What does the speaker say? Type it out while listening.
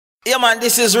Yeah man,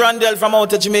 this is Rhoan Dell from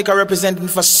out of Jamaica representing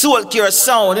for Soulcure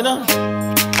Sound, you know.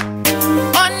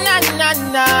 Oh na na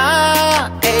na,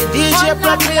 hey DJ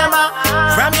Proclaima,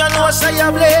 from your nose say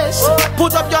you're blessed.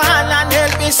 Put up your hand and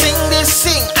help me sing this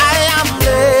sing. I am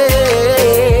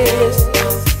blessed,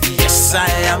 yes I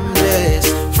am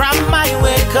blessed. From my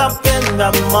wake up in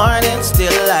the morning,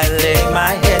 still I lay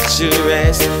my head to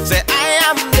rest. Say I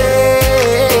am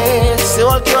blessed,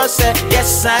 Soulcure say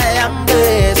yes I am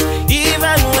blessed.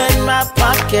 Even when my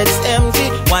pocket's empty,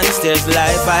 once there's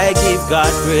life, I give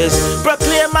God praise.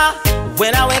 Proclaima,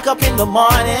 when I wake up in the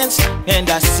mornings and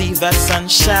I see the sun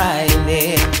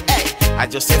shining, hey, I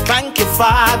just say thank you,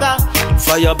 Father,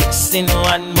 for your blessing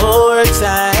one more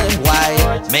time.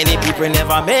 Why? Many people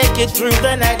never make it through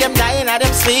the night, them dying and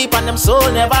them sleep and them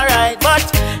soul never right.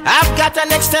 But I've got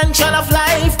an extension of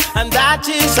life, and that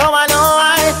is how I know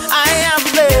I am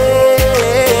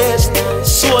blessed.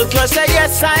 Soulcure say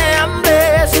yes I am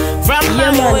blessed. From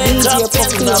my wake up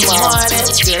in the morning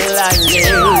till I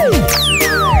live.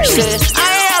 Say I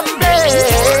am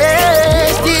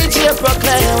blessed, DJ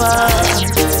Proclaima.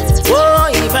 Oh,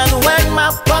 even when my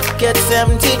pocket's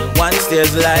empty, once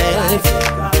there's life.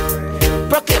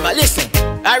 Proclaima, listen.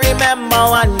 I remember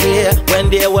one day when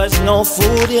there was no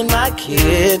food in my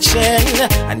kitchen.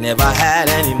 I never had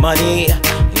any money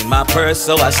in my purse,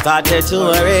 so I started to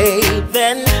worry.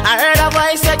 Then I heard a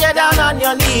voice say, get down on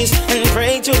your knees and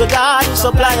pray to the God who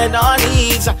supplies our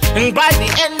needs. And by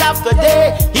the end of the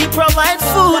day, He provides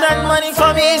food and money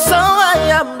for me, so I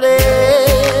am blessed.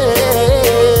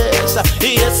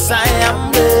 Yes, I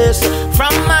am blessed.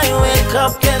 From my wake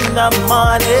up in the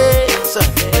morning, so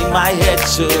lay my head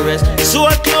to rest.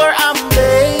 Soulcure, I'm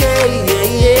blessed.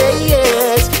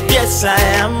 Yes, I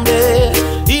am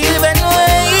blessed. Even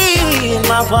when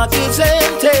my pocket's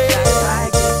empty.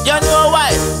 You know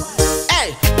why?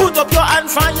 Hey, put up your hand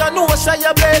from your nose, say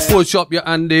you're blessed. Push up your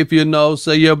hand if you know,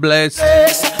 say you're blessed.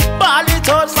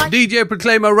 DJ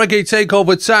Proclaima Reggae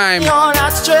Takeover time.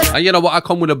 And you know what? I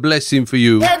come with a blessing for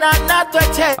you.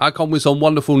 I come with some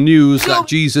wonderful news that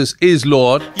Jesus is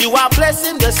Lord. You are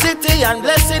blessing the city and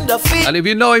blessing the field. And if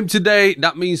you know Him today,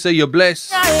 that means say you're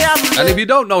blessed. And if you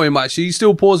don't know Him, actually, He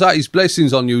still pours out His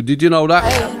blessings on you. Did you know that?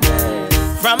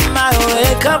 From my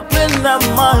wake up in the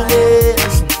morning.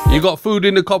 You got food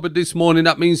in the cupboard this morning,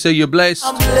 that means say you're blessed.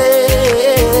 I'm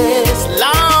blessed,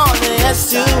 Lord,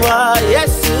 yes you are,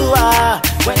 yes you are.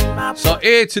 So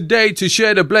here today to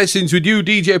share the blessings with you,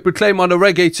 DJ Proclaima on the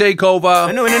Reggae Takeover.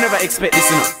 I know you never expect this,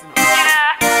 you know.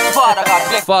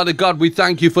 Father God, we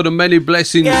thank you for the many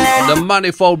blessings, the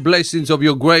manifold blessings of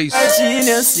your grace.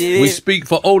 We speak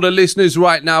for all the listeners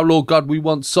right now, Lord God. We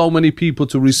want so many people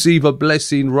to receive a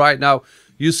blessing right now.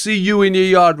 You see you in your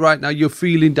yard right now. You're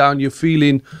feeling down. You're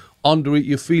feeling under it.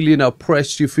 You're feeling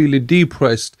oppressed. You're feeling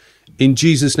depressed. In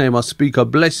Jesus' name, I speak a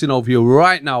blessing over you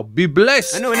right now. Be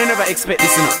blessed. I know you never expect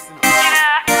this, you know.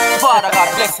 Father God,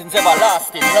 blessings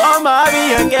everlasting, you know. I'm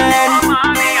happy again.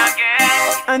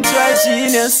 And try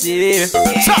genius, yeah.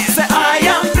 So say I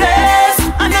am blessed.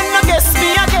 And then I guess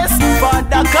me, I guess.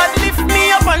 Father God lift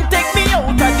me up and take me out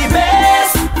of the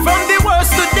best. From the worst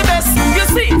to the best. You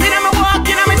see, then I'm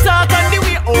walking and me talk and the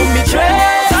way oh me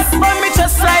dress. That's for me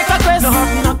just like a quest. No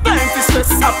have no time to stress.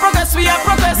 I progress, we are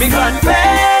progress. Me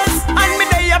confess. And me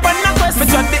day up on a quest. Me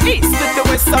turn the east to the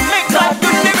west and make God do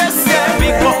the best. Yeah,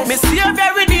 big up me see a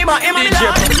very redeemer in my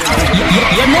life.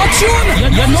 You're not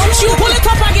tuned. You're not tuned. Pull it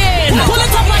up again. Pull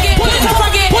it up again. Pull it up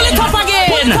again. Pull it up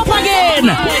again. Pull it up again. Pull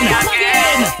it up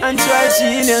again. And try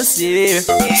genius, yeah.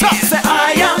 So say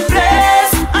I am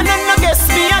blessed. And then I guess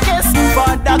me, I guess.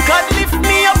 Father God lift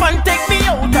me up and take me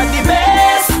out of the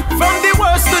best. From the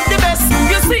worst to the best.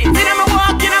 You see, then I'm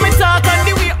walking and me talk and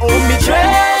the way oh me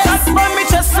dress. That's for me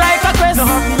just like a quest. No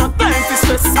have no time to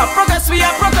stress. I progress, we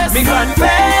are progress. Me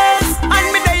confess. And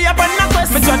me day up on a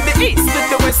quest. Me turn the east to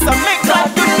the west and make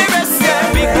God do the rest. Yeah,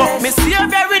 big up me see a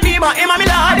very redeemer in my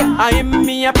Lord. I am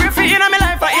me a prefer in my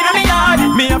life or in my yard.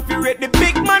 Me a feel rate the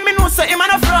big man, me know say him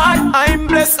a fraud. I'm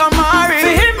blessed, I'm married. For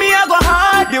him me a go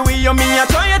hard. The way you me a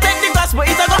try to take the gospel,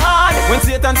 it a go hard. When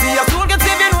Satan see a soul get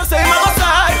saved, you know say him a go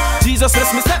sad. Jesus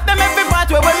bless me, set them every part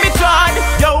where when me tried.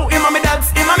 Yo, him a me dads,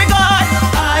 him a me God.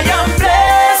 I am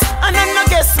blessed, and then I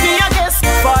guess me, I guess.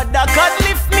 Father God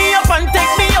lift me up and take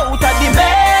me out of the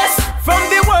best. From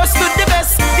the worst to the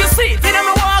best. You see, till I'm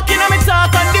walking and me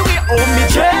talk and the way oh me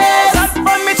dress. That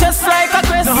on me just like a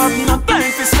quest. No have no time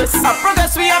to stress. I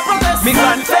progress, we are progress. Me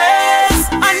confess,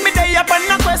 and me day up on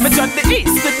a quest. Me turn the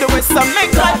east to the west and make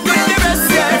God do the rest.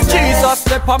 Yeah. Jesus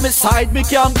step dead on my side, me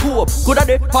can't cope. Coulda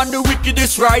dead on the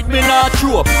wickedest ride, me not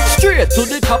trope. Straight to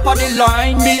the top of the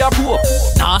line, me a rope.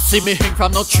 Nah, see me hang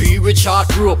from no tree with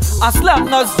short rope. As long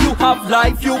as you have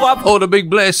life, you have. Oh, the big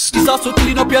blessed. Jesus to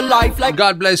clean up your life like.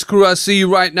 God bless crew, I see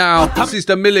you right now.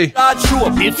 Sister Millie. God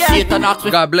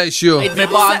bless you. I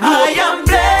am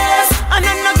blessed, and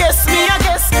then I guess me, I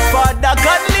guess. Father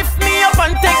God lift me up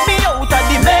and take me out of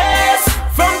the mess.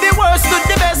 From the worst to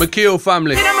the best. McKeel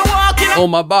family. All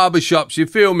my barbershops, you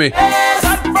feel me?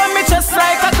 From me just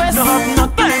like a quest. No have no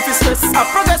time for stress. I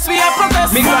progress, we are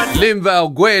progress.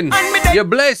 Linval, Gwen, you're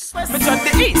blessed. Me turn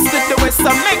the east to the west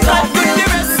and make God do the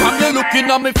rest. From you looking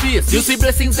at me face, you see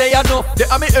blessings they are enough. They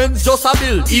are me ends just a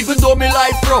bill, even though me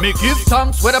life rough. Me give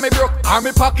thanks whether me broke or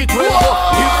me pocket well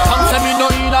up. Give thanks and me no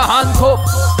in a handcuff.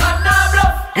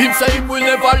 Him say him will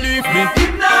never leave me.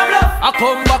 I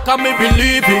come back and me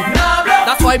believe it.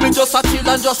 That's why me just a chill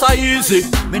and just a easy.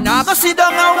 Me nah go sit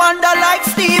down and wonder like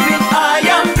Stevie. I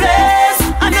am blessed,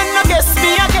 and then I guess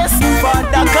me, I guess.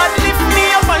 Father God lift me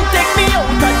up and take me out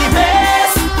of the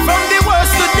mess. From the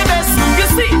worst to the best. You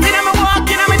see, me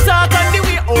walking and me talk and the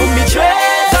way how me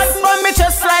dress. That's for me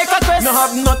just like a quest. No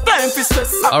have no time for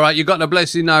stress. Alright, you got the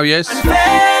blessing now, yes?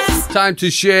 Time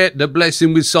to share the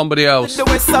blessing with somebody else.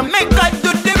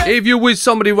 If you're with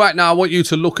somebody right now, I want you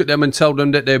to look at them and tell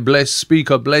them that they're blessed. Speak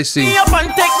a blessing.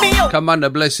 Command a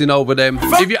blessing over them.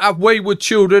 If you have wayward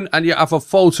children and you have a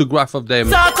photograph of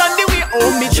them,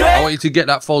 I want you to get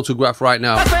that photograph right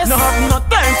now. If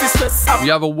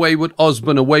you have a wayward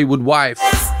husband, a wayward wife,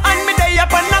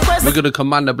 we're going to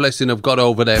command the blessing of God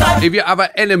over them. If you have an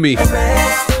enemy,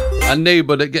 a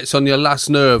neighbor that gets on your last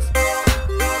nerve,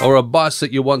 or a boss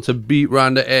that you want to beat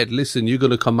round the head, listen, you're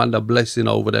going to command a blessing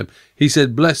over them. He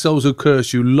said, bless those who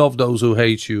curse you, love those who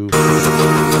hate you.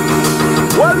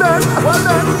 Well done.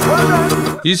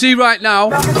 You see right now,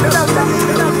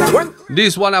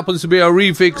 this one happens to be a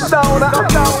refix.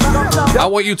 I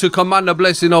want you to command a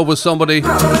blessing over somebody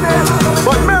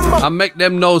and make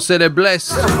them know, say they're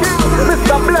blessed.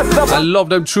 I love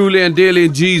them truly and dearly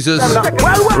in Jesus.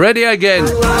 Ready again.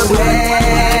 You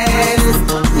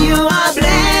are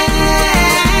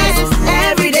blessed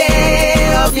every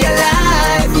day of your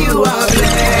life. You are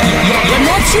blessed. You're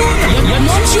not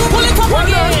you. Pull it up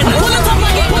again. Pull it up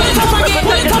again. Pull it up again.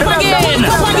 Pull it up again.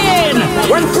 Up again.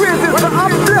 When praises for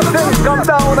uplifting come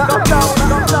down,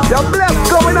 you're blessed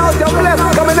coming out, you're blessed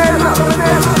coming in.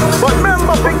 But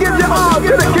remember to give your all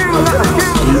to the King.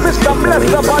 Mr.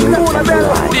 Blessed upon Rhoan Dell.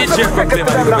 DJ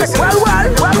Proclaima. Well.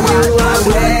 You are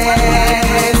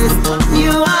blessed.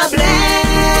 You are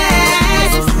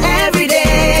blessed every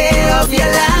day of your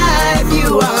life.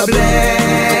 You are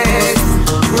blessed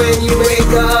when you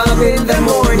wake up in the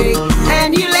morning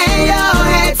and you lay your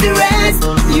head to rest.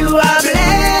 You are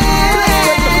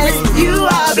blessed. You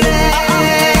are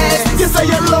blessed. You say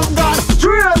you love God,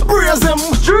 straight praise Him.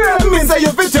 Straight means that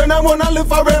you fit turn and wanna live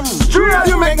for Him. Straight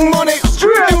you make money,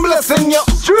 straight Him blessing you.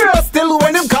 Straight but still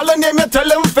when Him call a name, you tell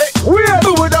Him fake. Who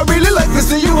would I really like to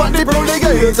see you at the pearly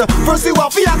gate? First you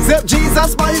have to accept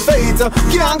Jesus by faith.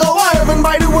 Can't go to heaven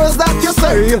by the words that you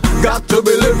say. Got to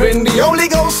be living the Holy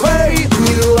Ghost way.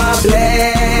 You are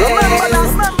blessed.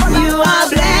 You are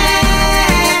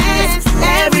blessed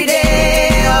every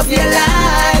day of your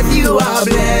life. You are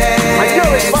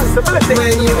blessed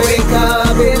when you wake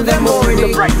up in the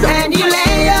morning and you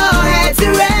lay your head to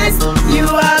rest. You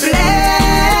are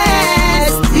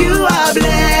blessed. You are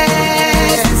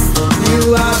blessed.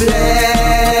 You are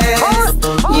blessed.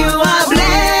 You are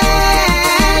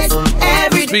blessed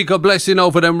every day. Speak a blessing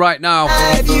over them right now.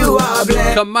 You are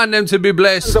blessed. Command them to be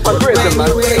blessed. When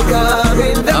you wake up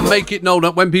in the And make it known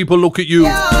that when people look at you,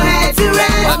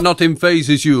 that nothing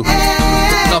phases you.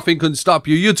 Nothing can stop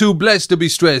you. You're too blessed to be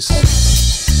stressed.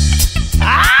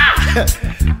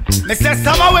 Mr.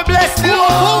 Summer, we bless you.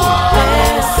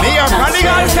 Me your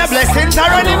prodigal, the blessings are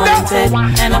running down.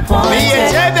 Me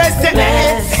and Jabez,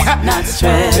 not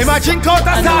stressed. imagine court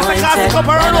and start a classic up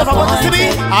around over. What to me?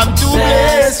 I'm too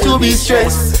blessed to be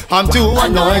stressed. I'm too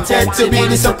anointed to be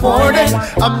disappointed.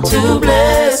 I'm too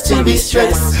blessed to be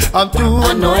stressed. I'm too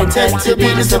anointed to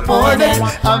be disappointed.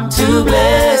 I'm too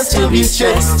blessed to be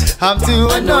stressed. I'm too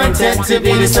anointed to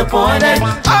be disappointed.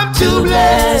 I'm too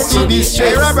blessed to be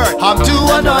stressed. I'm too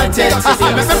anointed to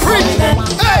be disappointed.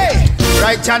 Hey!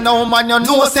 Right now, man, you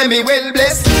know, say me well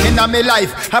blessed. In a me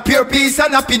life, a pure peace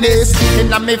and happiness.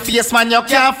 In a me face, man, you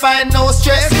can't find no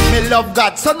stress. Me love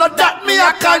God, so not that me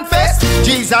I confess.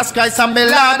 Jesus Christ, I'm me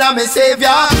Lord and me Savior.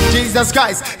 Jesus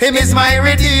Christ, Him is my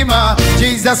Redeemer.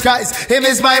 Jesus Christ, Him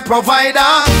is my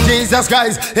provider. Jesus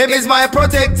Christ, Him is my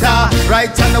protector.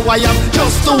 Right now, I am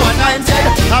just too anointed.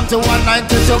 I'm too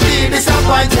anointed to be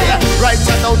disappointed. Right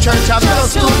now, church, I'm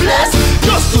just too blessed.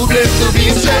 Just too blessed to be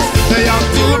stressed. I am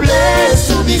too blessed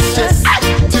to be stressed.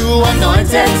 Too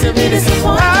anointed to be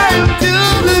disappointed. I'm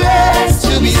too blessed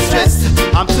to be stressed.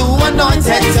 I'm too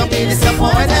anointed to be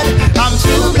disappointed. I'm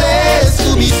too blessed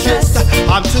to be stressed.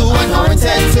 I'm too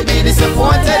anointed to be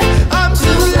disappointed. I'm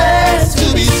too blessed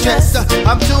to be stressed.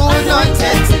 I'm too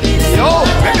anointed to be disappointed. Yo,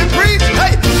 let me preach.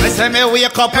 Hey, I say me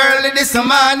wake up early this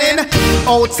morning.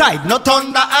 Outside, no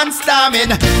thunder and storming.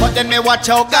 But then me watch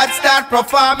how God start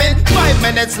performing. 5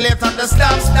 minutes later, the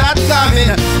storm start coming.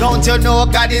 Don't you know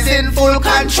God is in full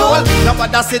control?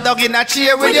 Nobody sit down in a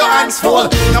chair with your hands full.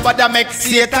 Nobody make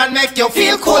Satan make you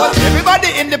feel cool. Everybody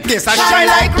in the place I shine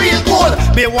like real gold.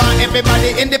 Me want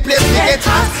everybody in the place to get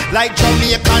hot, like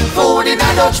Jamaican food in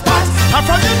a Dutch pot. And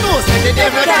from the nose, the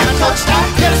devil can't touch that.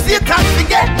 Tell Satan to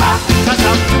get back. Cause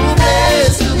I'm too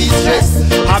blessed to be stressed.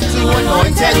 I'm too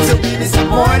anointed to be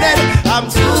disappointed. I'm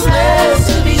too blessed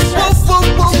to be stressed. Too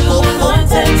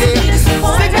anointed to be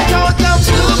disappointed. I'm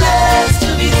too blessed to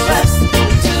be stressed.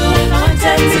 Too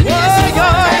anointed to be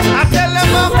disappointed. I tell them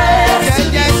I'm blessed. Too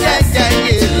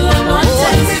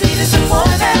anointed to be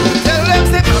disappointed. Tell them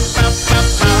say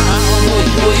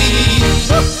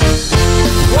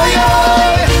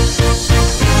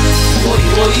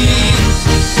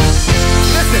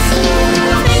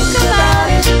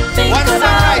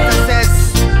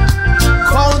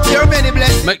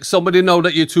Make somebody know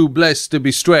that you're too blessed to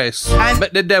be stressed.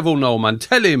 Let the devil know, man.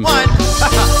 Tell him. You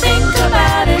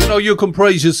know, you can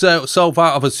praise yourself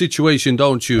out of a situation,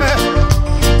 don't you?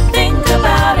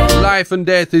 Life and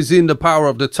death is in the power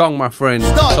of the tongue, my friend.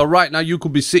 So right now you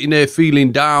could be sitting there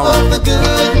feeling down,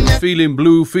 feeling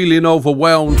blue, feeling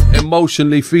overwhelmed,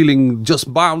 emotionally feeling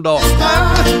just bound up.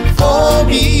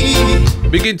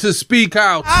 Begin to speak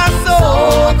out.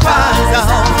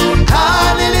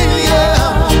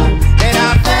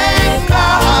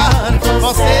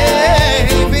 For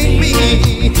saving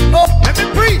me. Oh, let me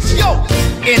preach, yo.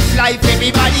 In life,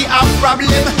 everybody have problem.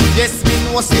 Yes, we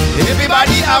know it.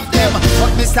 Everybody have them.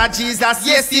 But Mr. Jesus,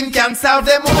 yes, Him can solve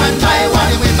them one by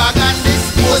one. We bag and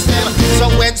dispose them. So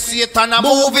when Satan a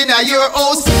moving at your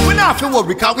house, we not have to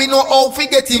worry, cause we know how to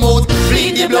get him out.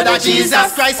 Bleed the blood of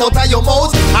Jesus Christ out of your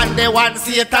mouth. And the one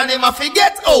Satan him a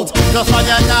forget out. Just when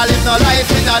you not live no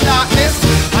life in the darkness,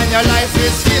 and your life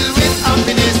is filled with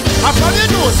happiness. And from your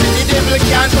nose, the devil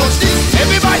can't touch this.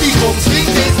 Everybody come sing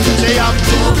this. Say I'm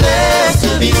too blessed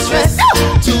to be stressed.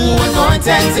 Too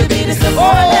anointed to be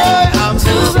disappointed. I'm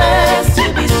too blessed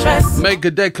to be stressed. Make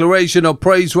a declaration of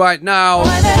praise right now.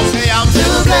 Say I'm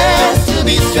too blessed to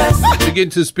be stressed. Begin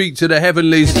to speak to the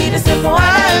heavenlies.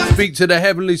 Speak to the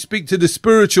heavenlies. Speak to the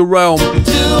spiritual realm.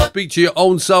 Speak to your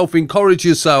own self. Encourage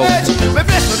yourself. If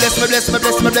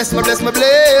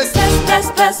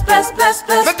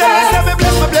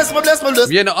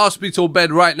you're in the hospital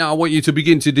bed right now, I want you to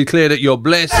begin to declare that you're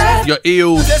blessed, you're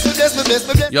healed,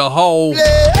 you're whole.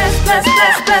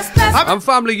 And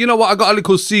family, you know what? I got a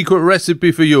little secret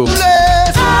recipe for you.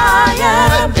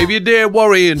 If you're there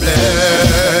worrying,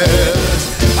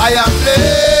 I am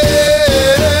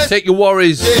blessed. Take your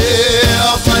worries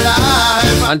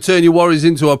and turn your worries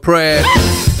into a prayer.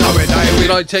 You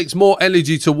know, it takes more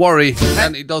energy to worry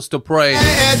than it does to pray. I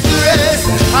am blessed.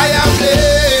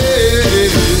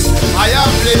 I am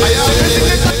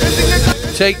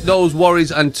blessed. Take those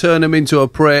worries and turn them into a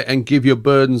prayer and give your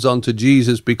burdens onto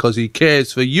Jesus because He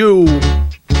cares for you.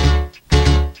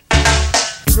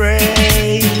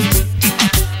 Pray.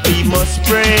 We must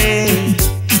pray.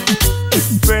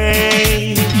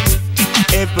 Pray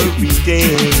every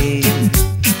day.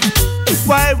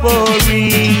 Why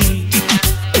worry?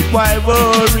 Why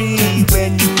worry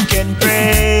when you can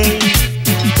pray?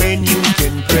 When you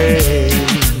can pray.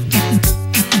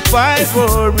 Why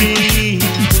worry?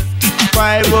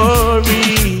 Why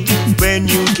worry when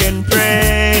you can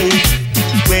pray?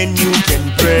 When you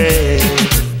can pray.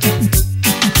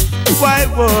 Why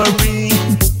worry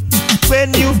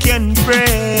when you can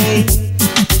pray?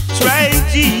 Try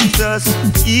Jesus,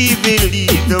 He will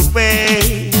lead the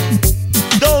way.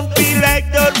 Don't be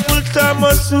like doubtful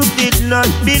Thomas who did not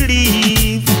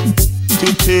believe, to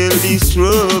tell his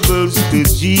troubles to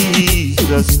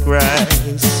Jesus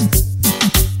Christ.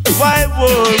 Why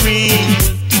worry?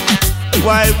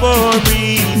 Why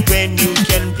worry when you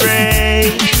can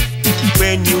pray?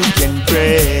 when you can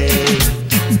pray?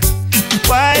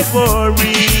 Why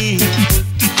worry?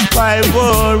 Why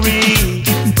worry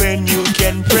when you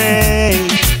can pray?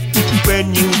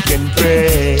 When you can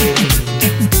pray.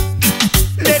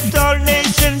 Let all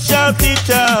nations shout it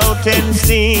out and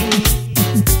sing.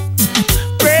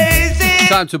 Praise it.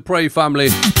 Time to pray, family.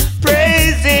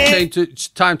 Praise it.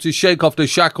 Time to shake off the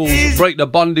shackles, break the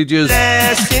bondages.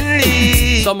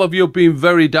 Some of you have been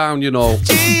very down, you know.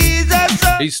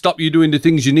 He's stopped you doing the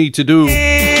things you need to do.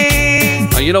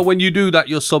 And you know, when you do that,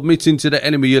 you're submitting to the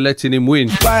enemy, you're letting him win.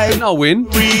 You're not win.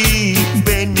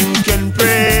 When you can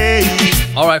pray.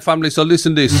 Alright, family, so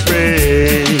listen this.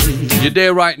 You're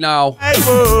there right now,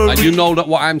 and you know that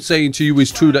what I'm saying to you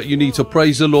is true, that you need to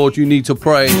praise the Lord, you need to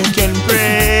pray.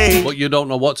 But you don't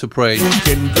know what to pray.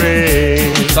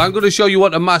 So I'm going to show you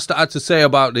what the Master had to say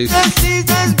about this.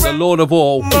 The Lord of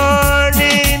all.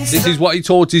 This is what he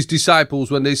taught his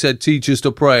disciples when they said, teach us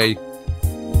to pray.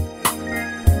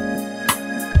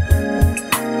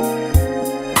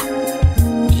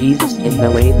 Jesus is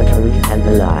the way, the truth, and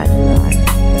the life.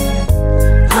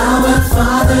 Our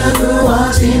Father who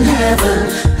art in heaven,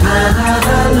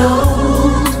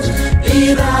 hallowed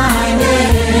be thy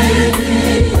name.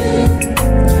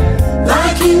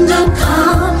 Thy kingdom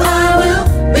come, thy will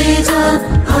be done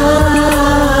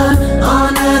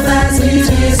on earth as it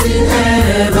is in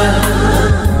heaven.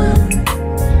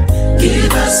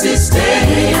 Give us this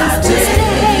day our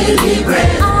daily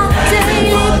bread, and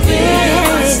forgive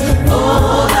us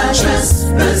all our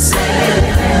trespasses,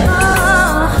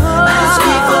 as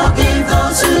we forgive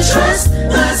those who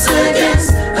trespass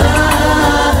against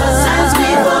us, as we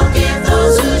forgive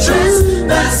those who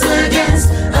trespass against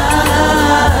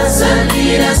us, and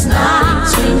lead us not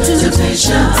into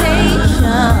temptation.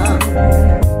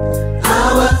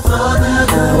 Our Father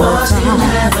who art in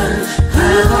heaven,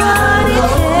 hallowed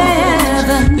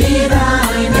be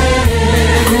thy name.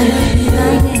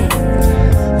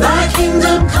 Thy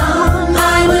kingdom come,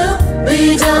 thy will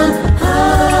be done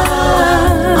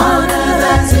on earth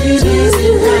as it is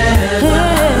in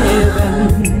heaven.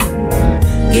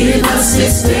 Give us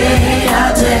this day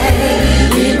our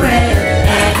daily bread,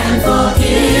 and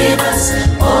forgive us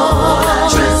all our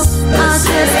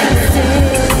trespasses,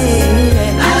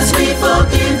 as we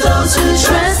forgive those who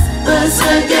trespass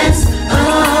against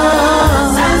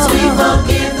us, as we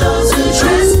forgive those who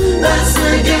trespass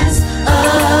against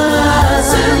us,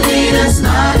 and lead us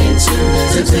not into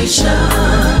temptation.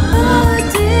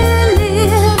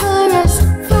 Deliver us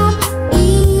from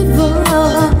evil.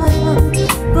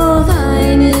 For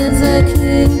thine is the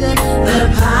kingdom, the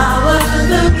power,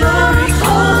 the glory,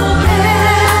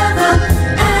 forever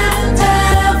and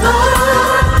ever.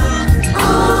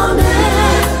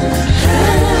 Amen.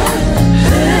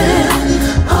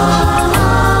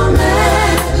 Amen.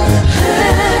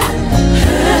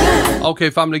 Okay,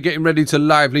 family, getting ready to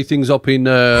lively things up in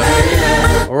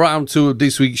round 2 of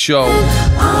this week's show.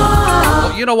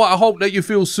 But you know what? I hope that you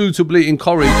feel suitably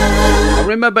encouraged. And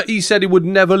remember, he said he would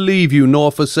never leave you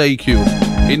nor forsake you.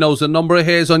 He knows the number of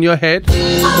hairs on your head.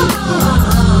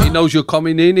 He knows you're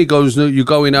coming in. He knows you're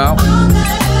going out.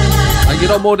 And you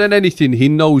know, more than anything, he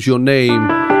knows your name.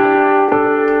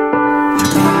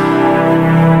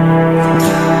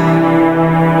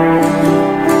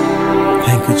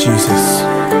 Thank you, Jesus.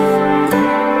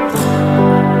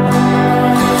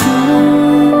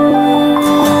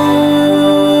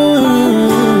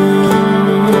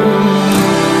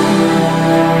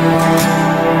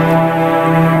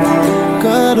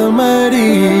 God Almighty,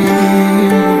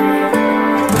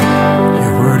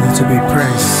 you're worthy to be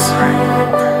praised.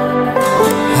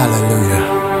 Hallelujah.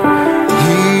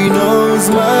 He knows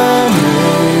my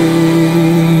name.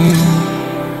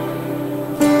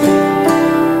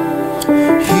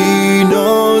 He knows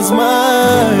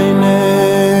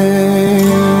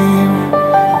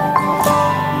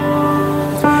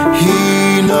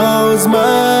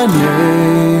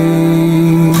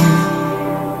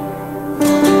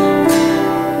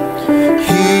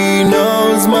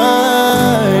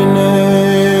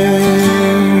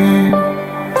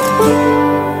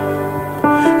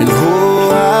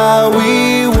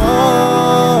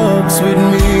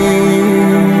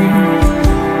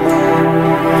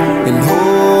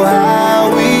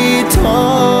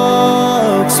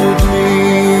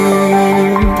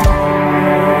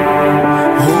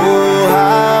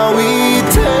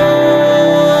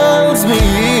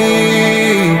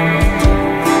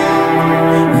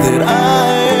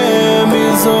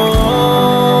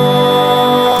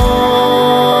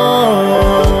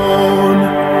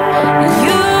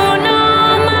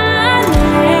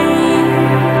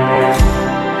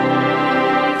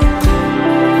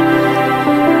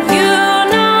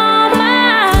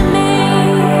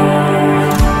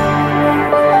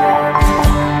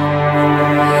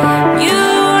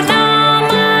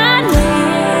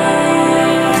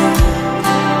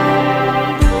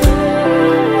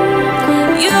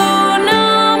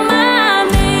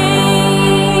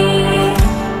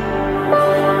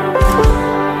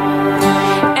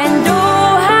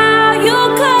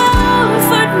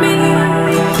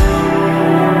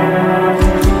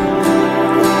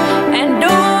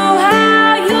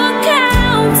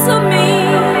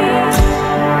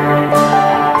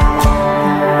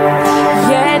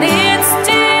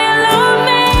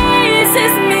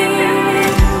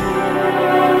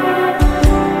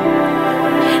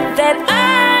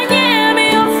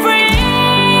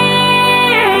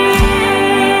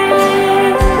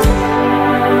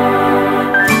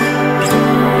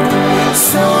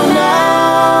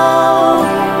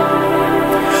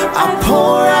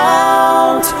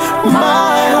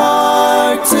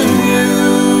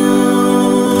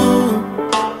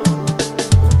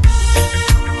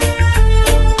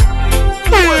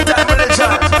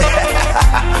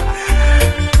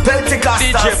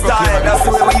DJ Proclaima. That's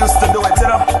the way we used to do it, you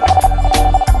know.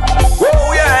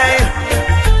 Oh yeah.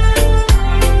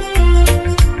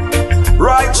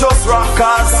 Righteous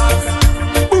rockers.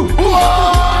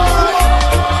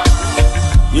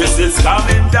 Yes, it's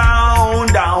coming down,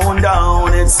 down,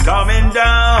 down. It's coming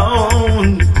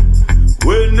down.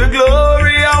 When the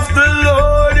glory of the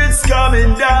Lord is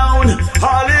coming down.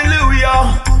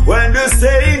 Hallelujah. When the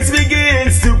saints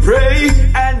begins to pray,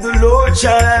 and the Lord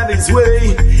shall have his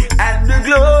way, and the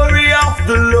glory of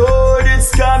the Lord is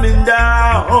coming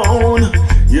down.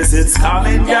 Yes, it's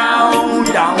coming down,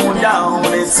 down, down.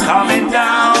 It's coming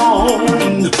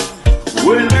down.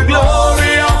 When the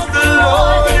glory of the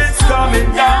Lord is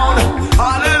coming down.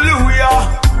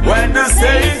 Hallelujah. When the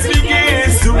saints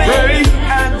begins to pray,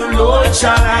 and the Lord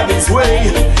shall have his way,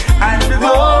 and the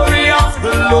glory of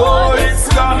the Lord is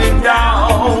coming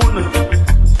down.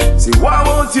 See, why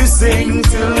won't you sing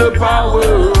till the power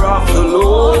of the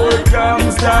Lord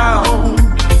comes down?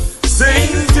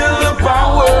 Sing till the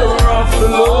power of the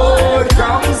Lord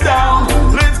comes down.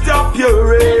 Lift up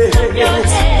your head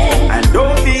and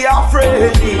don't be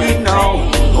afraid, no.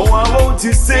 Oh, why won't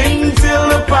you sing till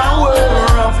the power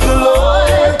of the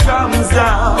Lord comes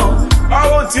down? I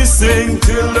want you sing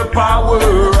till the power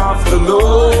of the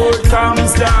Lord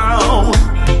comes down.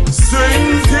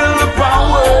 Sing till the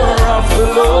power of the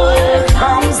Lord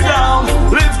comes down.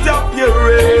 Lift up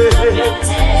your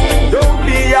head. Don't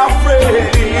be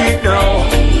afraid, no.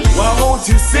 Why won't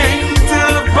you sing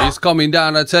till the power? It's coming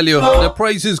down, I tell you. The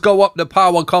praises go up, the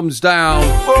power comes down.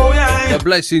 Oh, yeah. The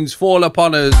blessings fall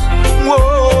upon us.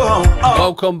 Whoa.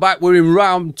 Welcome back. We're in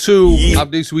round 2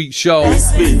 of this week's show.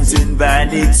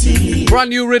 Brand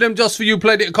new rhythm just for you.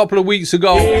 Played it a couple of weeks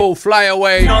ago. Called Fly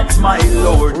Away. Not my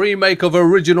Lord. Remake of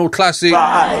original classic.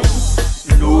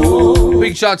 No.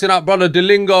 Big shouting out brother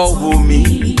Delingo. For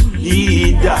me,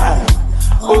 he died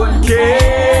on Calvary.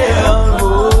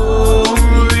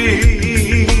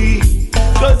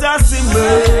 'Cause I see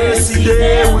mercy,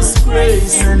 there was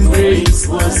grace, and grace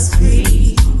was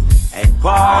free. And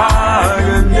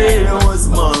pardon there was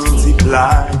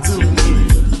multiplied to me.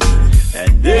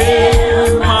 And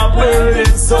there my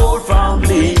burdened soul found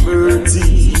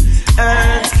liberty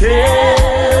at Calvary.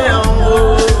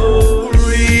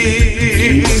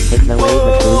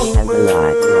 Oh,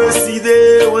 mercy,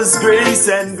 there was grace,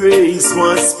 and grace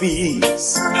was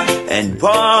peace. And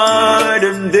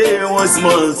pardon there was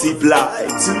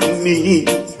multiplied to me.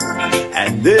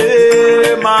 And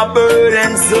there my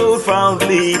burdened soul found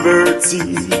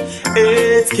liberty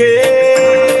at Calvary.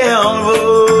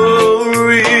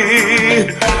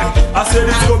 I said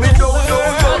it's coming down,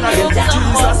 down, down again.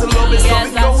 Jesus, the love is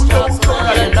coming down, down, down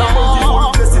again. The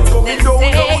blessings coming down,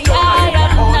 down, down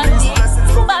again. All these blessings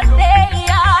coming down. But they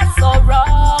are so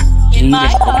wrong. In my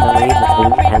heart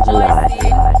of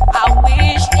rejoicing, I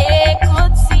wish they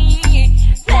could see.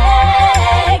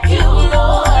 Thank you,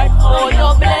 Lord, for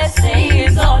your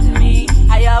blessings on me.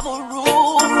 I have a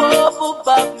roof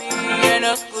above me and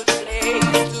a good place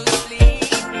to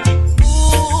sleep.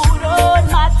 Food on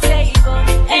my table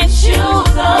and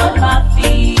shoes on my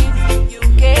feet. You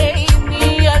gave me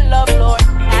a love, Lord,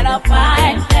 and a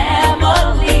fine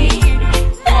family.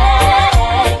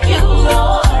 Thank you,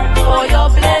 Lord, for your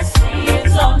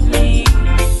blessings on me.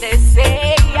 They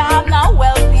say I'm not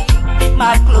wealthy,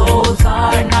 my clothes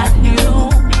are not new.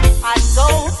 I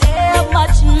don't have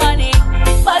much money,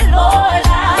 but Lord,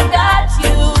 I've got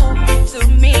you. To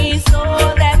me, so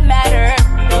that matter,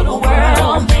 though the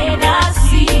world may not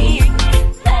see.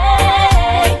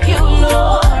 Thank you,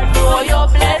 Lord, for your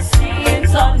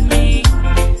blessings on me.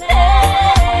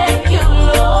 Thank you,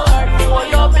 Lord, for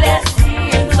your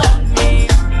blessings on me.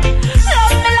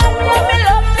 Love me, love me, love me,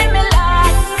 love me, me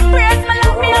Lord. Praise me,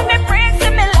 love me, praise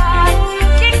me, Lord.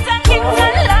 Kings and kings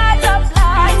and lords of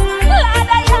lords. Lord,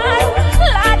 I am,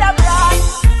 Lord of lords.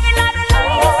 In the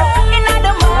night, in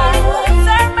the morning.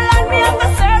 Serve me, Lord, me have to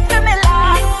serve to me,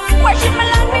 Lord. Worship me,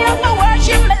 Lord, me have to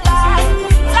worship me, Lord.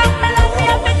 Thank me, Lord, me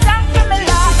have to thank to me,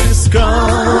 Lord. It's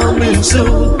coming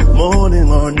soon, morning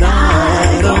or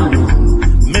night or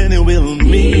noon. Many will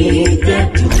meet their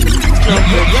doom.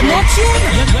 You're not tuned.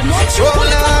 You're not tuned. Pull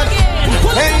it up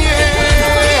again.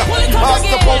 Pull it up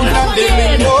again. Pull it up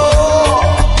again.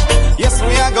 Yes,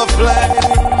 we are gonna fly.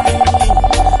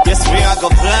 Yes, we are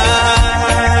gonna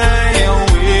fly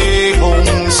away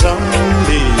home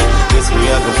someday. Yes, we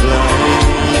are gonna fly.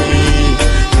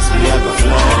 Yes, we are gonna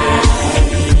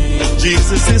fly.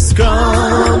 Jesus is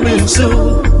coming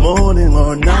soon, morning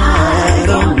or night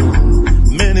or noon.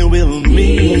 Many will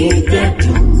meet their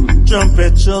doom.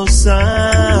 Trumpet shall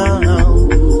sound.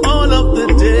 All of the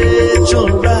dead shall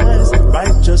rise,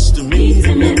 righteous to meet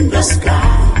him in the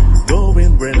sky.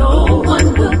 Going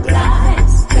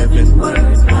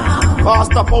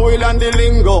oil and the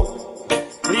lingo.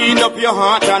 Clean up your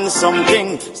heart and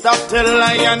something. Stop tell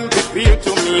lion, prepare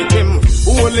to meet him.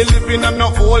 Only living on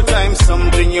no old time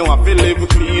something. You have to live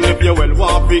clean if you well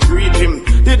want to greet him.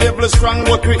 The devil is strong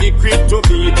but we equipped to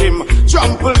beat him.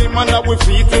 Trample him and our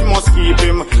feet we must keep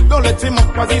him. Don't let him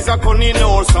up cause he's a cunning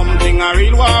or something. A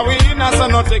real war we in us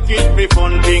and not take it be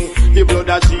fun thing. The blood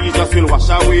of Jesus will wash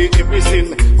away every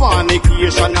sin.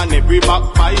 Fornication and every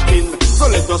backbiting. So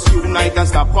let us unite and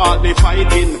stop all the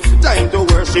fighting. Time to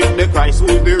worship the Christ who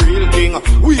is the real king.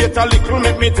 Wait a little,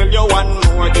 let me tell you one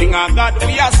more thing. A God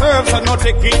we are served, so not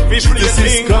take it be plaything. This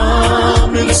is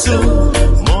coming soon,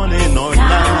 morning or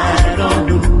night or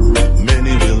noon.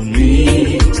 Many will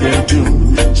meet their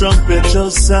doom. Trumpet your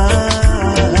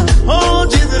sound. Oh,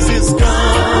 Jesus is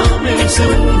coming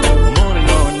soon, morning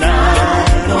or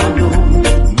night or noon.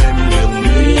 Many will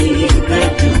meet their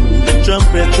doom.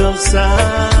 Trumpet your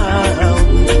sound.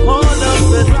 All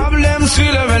of the problems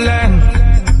fill our land,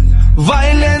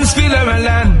 violence fill our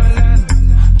land,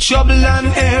 trouble on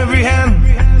every hand,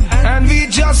 and we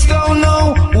just don't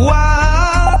know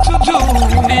what to do.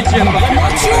 DJ, you're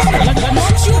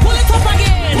not you, pull it up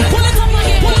again, pull it up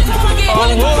again, pull it up again,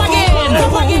 pull it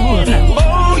up again.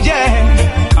 Oh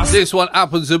yeah. This one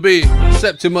happens to be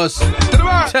Septimus.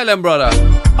 Tell him, brother.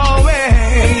 Oh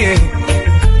yeah.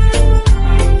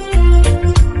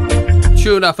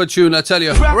 Tune after tune, I tell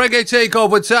you. Reggae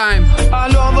takeover time.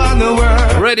 All over the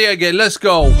world. Ready again, let's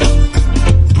go.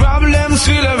 Problems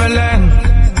fill our land,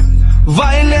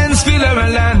 violence fill our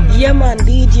land. Yeah man,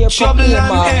 DJ trouble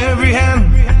on every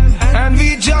hand, and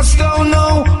we just don't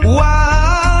know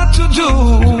what to do.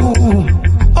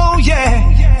 Oh yeah,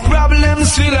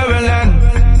 problems fill our land,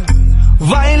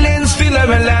 violence fill our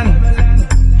land,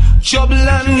 trouble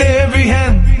on every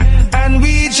hand, and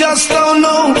we just don't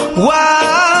know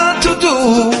what to do.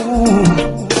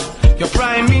 Your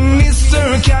Prime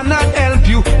Minister cannot help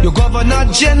you. Your Governor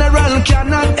General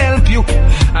cannot help you.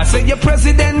 I say your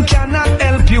President cannot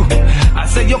help you. I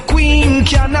say your Queen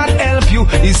cannot help you.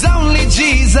 It's only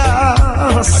Jesus.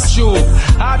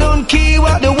 I don't care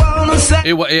what they wanna say.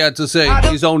 Hear what he had to say.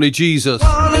 It's only Jesus.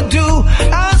 Wanna do?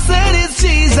 I said it's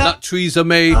Jesus. Not Theresa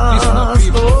May.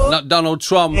 Not Donald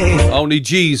Trump. Only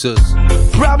Jesus.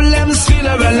 Problems fill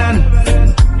our land,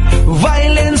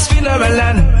 violence fill our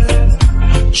land,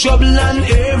 trouble on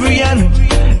every hand,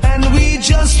 and we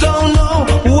just don't know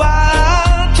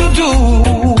what to do.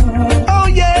 Oh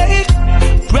yeah,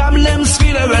 problems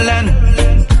fill our land,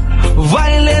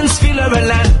 violence fill our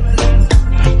land,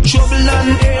 trouble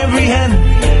on every hand,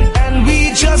 and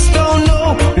we just don't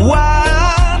know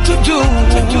what to do.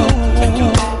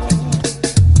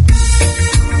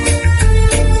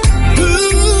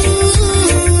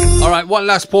 Alright, one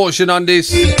last portion on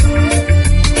this.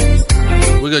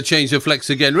 We're gonna change the flex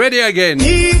again. Ready again.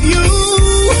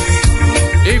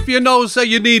 If you know, say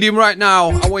you need him right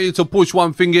now, I want you to push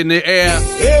one finger in the air.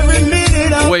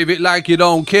 Wave it like you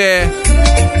don't care.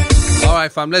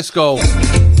 Alright fam, let's go.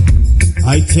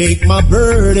 I take my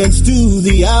burdens to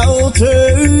the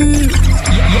altar.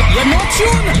 You're not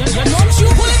you,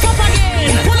 pull it up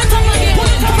again, pull it up again, pull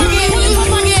it up again, pull it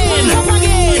up again, pull it up again.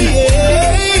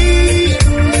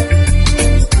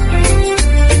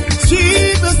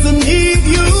 Jesus, I need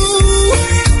you.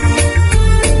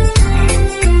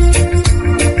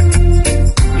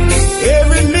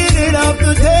 Every minute of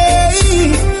the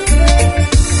day.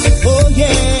 Oh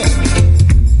yeah.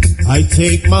 I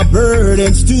take my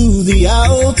burdens to the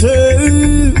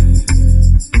altar.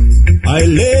 I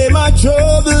lay my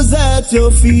troubles at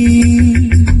your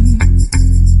feet.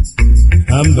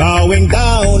 I'm bowing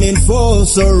down in full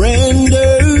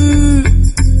surrender.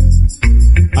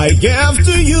 I give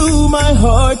to you my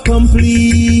heart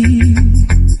complete.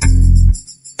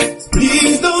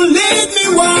 Please don't let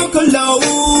me walk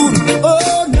alone.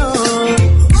 Oh no.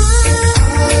 I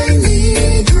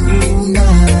need you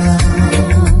now.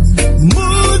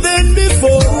 More than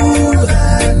before.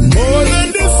 More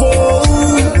than before.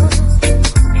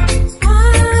 I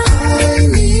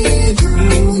need you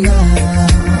now.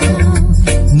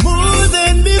 More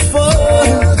than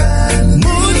before.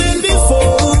 More than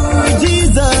before.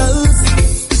 Jesus,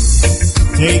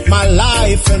 take my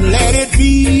life and let it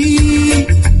be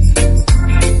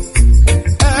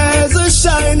as a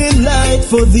shining light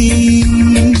for thee.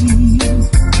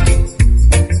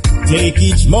 Take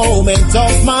each moment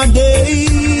of my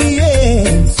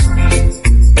days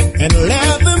and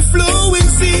let them flow in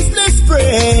ceaseless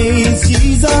praise,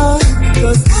 Jesus.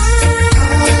 'Cause I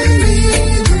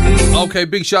need you. Okay,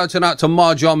 big shout out to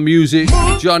Marjon Music,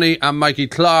 Johnny and Mikey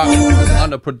Clark on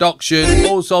the production.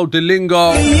 Also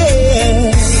Delingo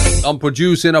on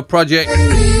producing a project.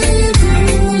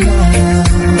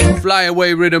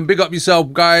 Flyaway rhythm. Big up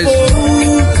yourself, guys.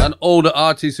 And all the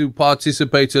artists who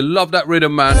participated. Love that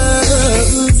rhythm, man.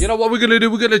 You know what we're going to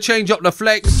do? We're going to change up the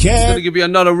flex. We're going to give you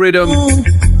another rhythm.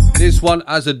 This one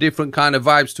has a different kind of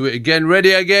vibes to it. Again,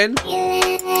 ready again?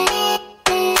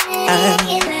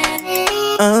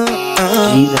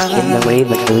 Jesus in the way,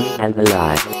 the truth, and the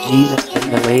life. Jesus in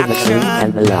the way, the truth,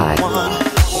 and the life.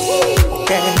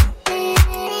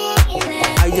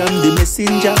 I am the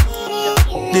messenger.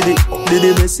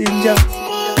 The messenger.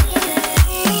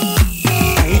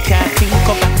 I can't think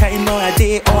of a time or a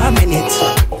day or a minute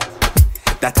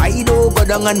that I don't go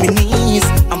down on my knees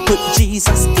and put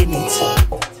Jesus in it.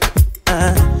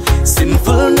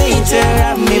 Sinful nature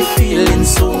have me feeling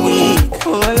so weak,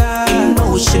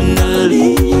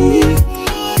 emotionally.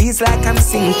 Feels like I'm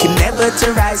sinking, never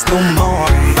to rise no more.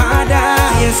 Father,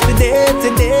 yesterday,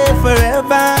 today,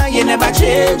 forever. You never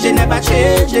change, you never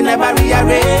change, you never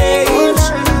rearrange.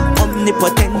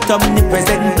 Omnipotent,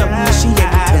 omnipresent, omniscient.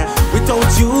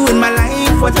 Without you in my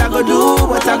life, what I go do,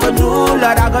 what I go do, Lord,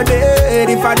 I go dead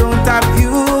if I don't have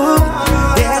you.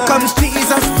 There comes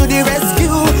Jesus to the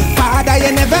rescue. Father,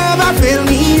 you never ever fail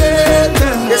me yet.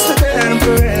 Yesterday and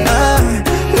forever.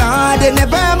 Lord, you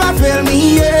never ever fail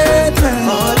me yet.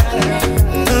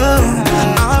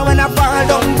 When I fall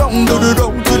down to the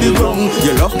ground,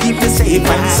 your love keep me safe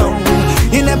and sound.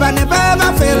 You never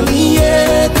ever fail me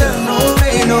yet. No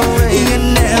way, no way. You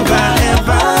never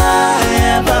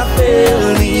ever fail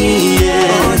me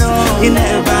yet. You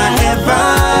never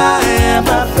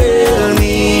ever fail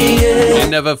me yet. You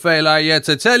never fail I yet,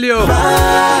 I tell you.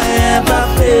 Ever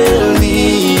fail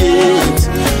me yet.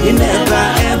 You never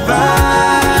ever.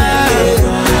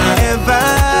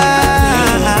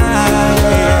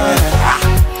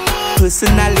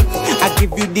 Personally, I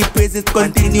give you the praises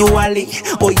continually.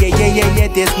 Oh yeah.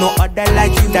 There's no other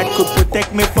like you that could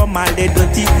protect me from all the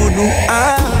dirty voodoo.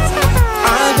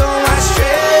 I go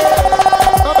astray.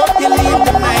 You leave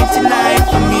the 99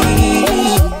 for me,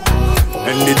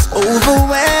 and it's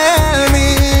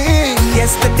overwhelming.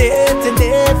 Yesterday,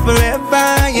 today,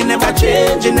 forever. You never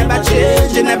change, you never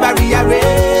change, you never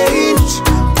rearrange.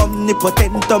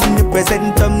 Omnipotent,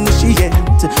 omnipresent, omniscient.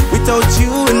 Without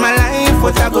you in my life,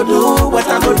 what I go do, what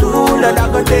I go do, Lord,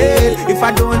 I go dead if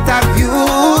I don't have you.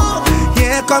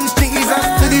 Here comes Jesus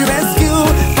to the rescue.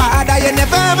 Father, you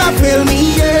never ever fail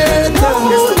me yet. No,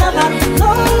 never, no,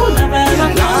 never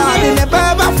ever. Lord, you never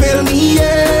ever fail me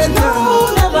yet. No,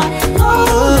 never, no,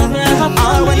 never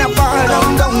ever. When I fall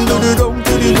down to the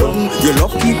ground, your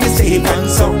love keep me safe and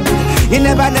sound. You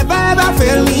never ever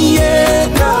fail me yet.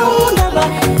 No, never.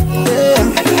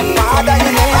 Father,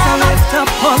 you never left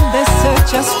upon this earth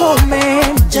just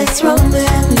roaming. Just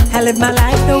roaming. I live my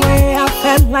life the way I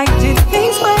felt like did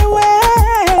things my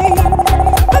way.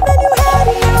 But then you had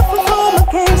enough of all my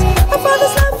games. My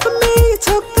father's love for me, you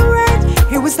took the rent.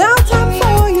 It was now time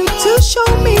for you to show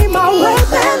me my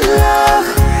worth and love.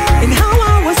 And how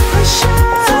I was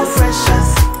precious. So precious.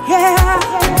 Yeah.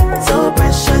 So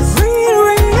precious.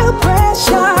 Real precious.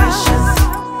 So precious.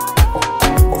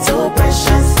 So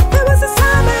precious. There was a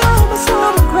time I almost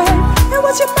saw the grave. It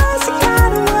was your mercy,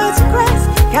 God, and words of grace.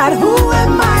 God, who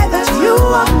am I that you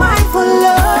are mindful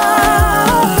of?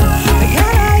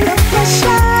 God, I am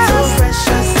precious. So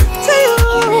precious. To you.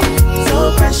 So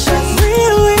precious.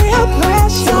 Real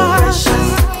precious. So precious.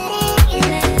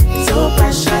 So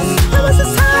precious. There was a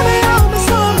time I almost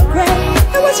saw the grave.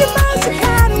 It was your mercy,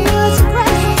 God, and words of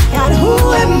grace. God, who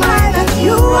am I that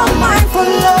you are mindful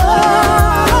of?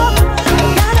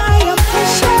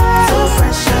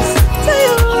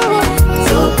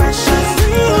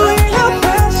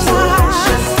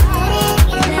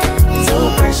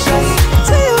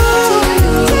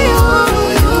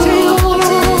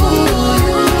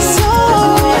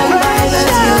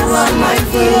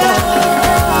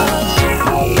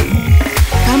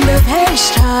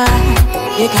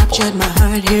 You captured my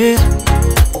heart here.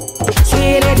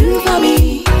 Say they do for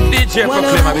me. DJ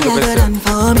Proclaima, big up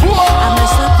yourself. I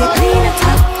messed up, you clean it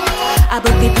up. I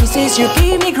broke the pieces, you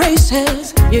gave me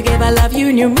graces. You gave I love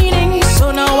you new meaning. So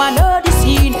now I know the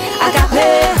scene. I got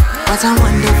play. What a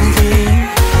wonderful thing.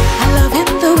 I love it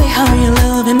the way how you're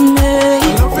loving me.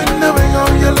 I love it the way how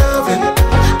you're loving.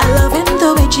 I love it the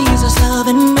way Jesus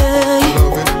loving me. I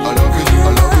love it, I love it,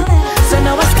 I love it. So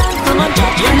now I stand from a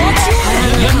judge. You're not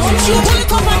you. Pull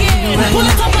it up again. Pull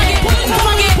it up again. Pull it up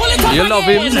again. Pull it up again. You love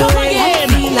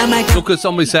him? Look at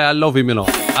somebody say, I love him, you know.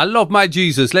 I love my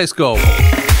Jesus. Let's go.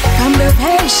 From the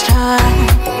very start,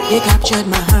 you captured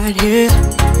my heart here.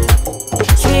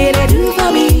 Say they do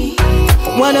for me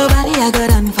what nobody I got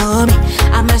done for me.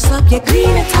 I messed up, you clean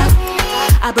it up.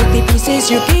 I broke the pieces,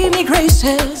 you gave me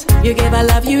graces. You gave I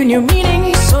love you new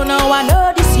meaning. So now I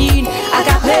know the scene. I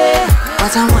got play.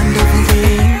 What a wonderful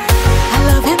thing. I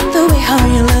love it the way how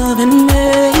you're loving me.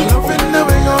 I love it the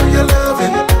way how you're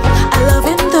loving. I love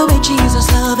it the way Jesus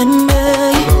loving me.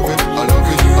 I love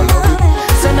it, I love it.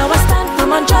 So now I stand firm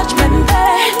on judgment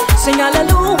day. Sing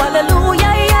hallelujah,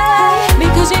 hallelujah, yeah.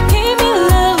 Because you gave me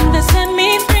love that set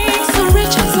me free. So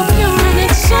rich and so pure and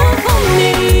it's so for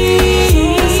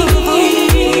me.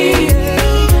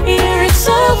 Yeah, it's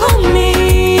so for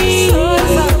me.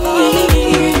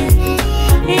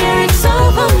 Yeah, it's so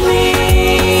for me.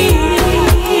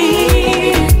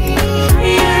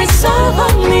 Yeah, it's so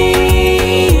for me.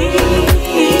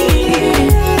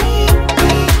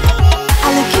 I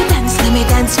look you dance, let me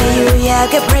dance for you. Yeah,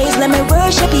 give praise, let me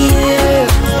worship you.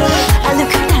 I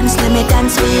look you dance, let me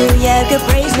dance for you. Yeah, give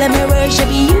praise, let me worship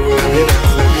you.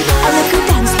 I look you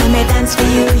dance, let me dance for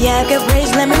you. Yeah, give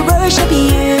praise, let me worship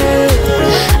you.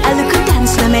 I look you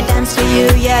dance, let me dance for you.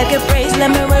 Yeah, give praise,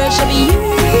 let me worship you.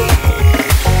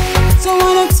 Don't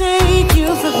wanna take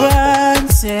you for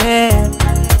granted,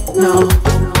 no.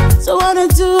 Don't wanna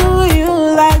do you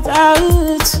like that.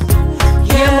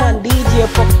 Yeah, man, DJ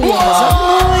Proclaima. Oh,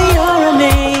 you're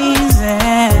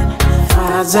amazing,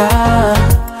 Father.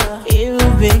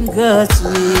 You've been good to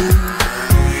me.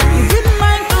 You've been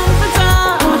my comforter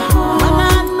when I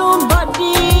had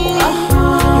nobody.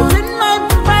 You've been my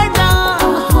provider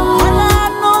when I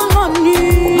had no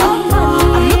money.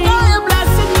 And look how you're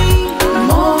blessing me,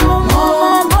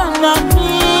 more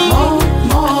abundantly.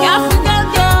 I can't forget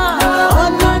you. Oh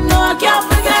no, I can't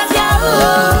forget you.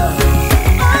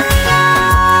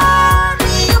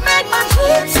 You make my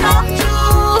dreams come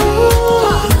true.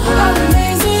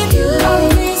 Amazing, you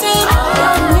amazing,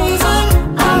 amazing,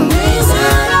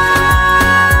 amazing.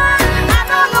 I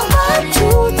don't know what to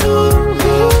do.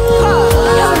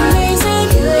 You're amazing,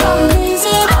 you're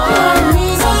amazing,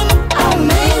 amazing,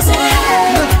 amazing.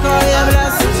 Look how you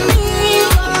blessed me,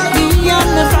 me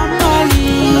and the family.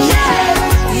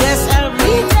 Yes,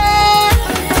 every day.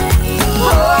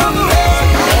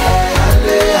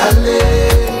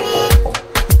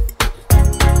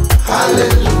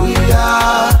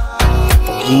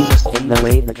 Jesus in the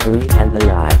way, the truth, and the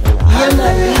life. Yeah,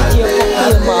 man, DJ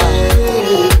Proclaima.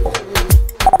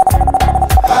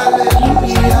 Jesus in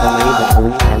the way, the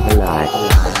truth, and the life.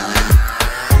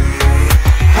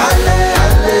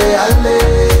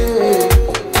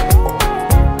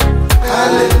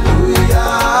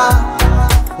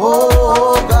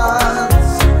 Oh God,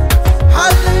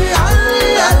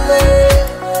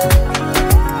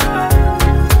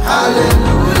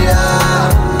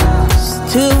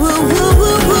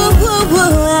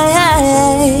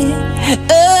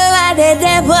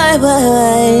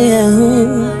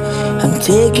 I'm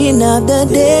taking out the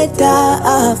data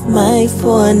of my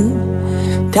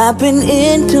phone, tapping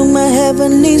into my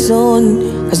heavenly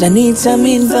zone, cause I need some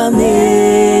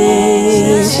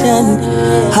information,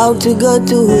 how to go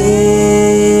to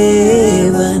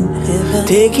heaven.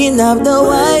 Taking up the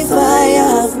Wi-Fi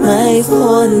of my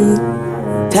phone,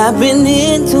 tapping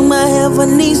into my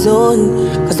heavenly zone,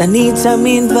 cause I need some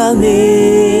information,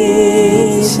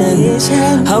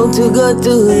 how to go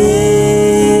to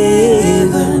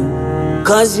heaven.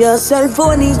 Cause your cell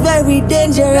phone is very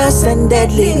dangerous and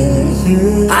deadly.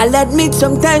 I'll admit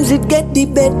sometimes it get the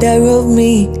better of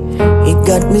me. It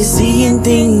got me seeing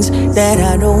things that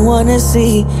I don't wanna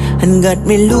see, and got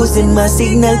me losing my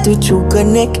signal to true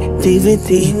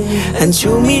connectivity. And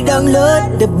through me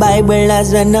download the Bible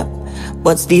as an app,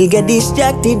 but still get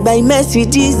distracted by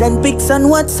messages and pics on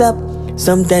WhatsApp.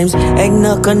 Sometimes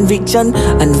ignore conviction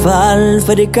and fall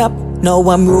for the crap. Now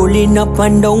I'm rolling up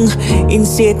and down in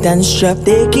Satan's trap,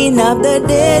 taking up the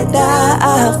data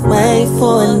of my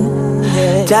phone,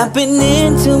 tapping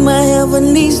into my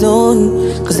heavenly zone,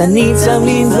 cause I need some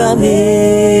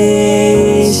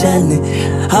information,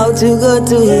 how to go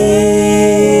to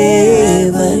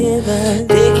heaven.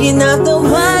 Taking out the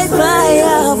Wi-Fi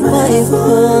of my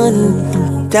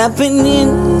phone, tapping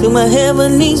into my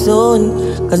heavenly zone,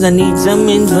 cause I need some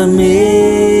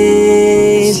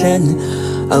information,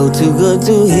 how to go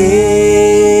to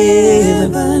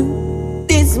heaven.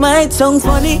 This might sound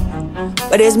funny,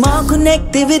 but there's more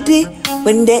connectivity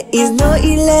when there is no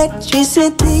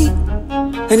electricity.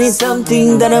 And it's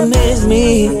something that amazes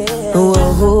me,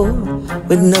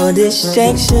 with no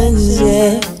distractions,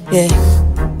 yeah.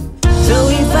 So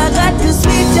if I got to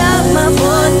switch out my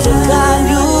phone to call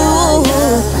you,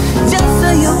 just so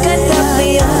you can tap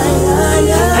me on.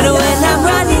 And when I'm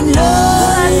running low, I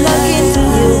plug into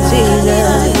you,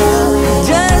 Jesus,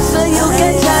 just so you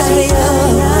can charge me up.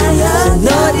 So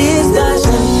no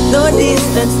distraction, no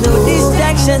distance, no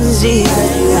distraction. Jesus.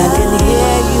 I can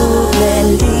hear you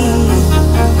clearly.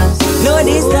 No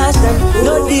distance,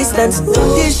 no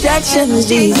distractions,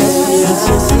 Jesus. It's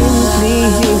just simply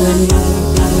you and me.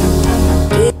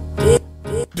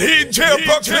 DJ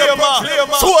Proclaima,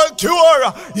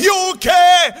 Soulcure, UK,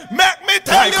 make me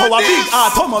tell you this. Big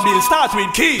automobile start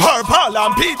with key. Her Paul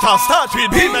and Peter start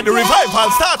with him, and the revival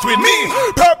start with me.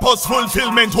 Purpose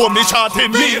fulfillment home me shot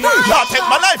in me. Lord take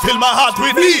my life, fill my heart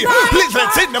with thee. Please let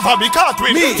sin never be caught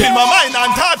with me. Fill my mind and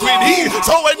thought with thee.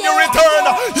 So when you return,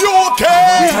 UK.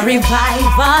 A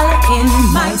revival in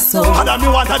my soul. And that me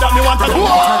want. A revival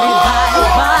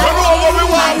in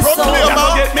my soul.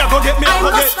 I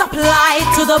must apply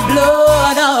to the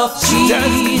blood of Jesus.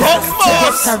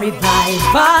 It's a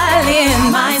revival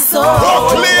in my soul.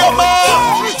 Proclaima.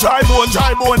 Dry bone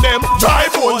them. Dry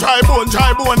bone them.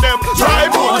 Dry bone them. Dry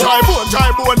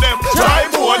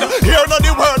bone. Hear not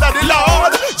the word of the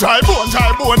Lord. Dry bone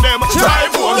them. Dry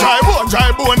bone them.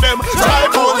 Dry bone them.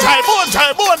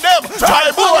 Dry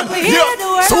bone. Hear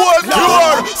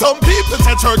Soulcure. Some people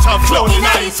say church have clowny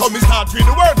night. So me start with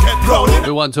the word get grounded.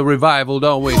 We want a revival,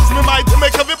 don't we? Me might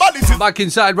make everybody back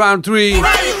inside round 3.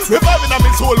 Reviving on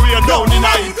me soul, we are down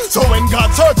tonight. So when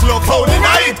God search love found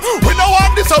tonight, we don't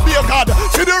want disobey God.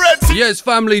 See the Red Sea. Yes,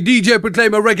 family, DJ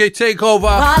Proclaima Reggae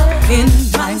Takeover.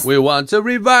 We want a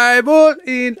revival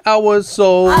in our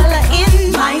soul.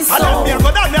 In my soul.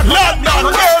 Apply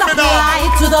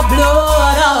to the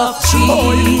blood of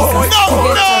Jesus.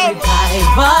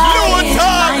 Revival in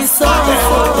my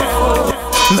soul.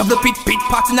 Love the pit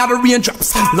party, not the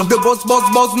raindrops. Love the buzz,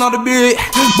 not the beat.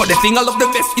 But the thing I love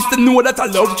the best is to know that I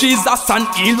love Jesus and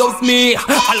He loves me.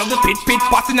 I love the pit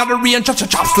party, not the raindrops.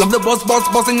 Love the buzz,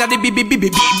 not the beat.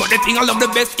 But the thing I love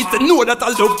the best is to know that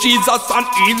I love Jesus and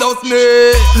He loves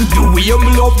me. The way I'm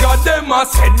love God, them I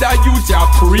said that you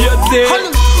are crazy.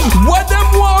 What them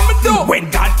want me do? When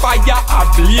God fire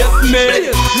ablaze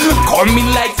me.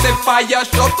 Coming like say fire,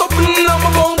 shut up and I'm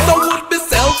about to would be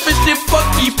selfish if I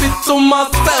keep it to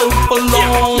myself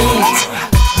alone.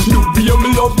 You be a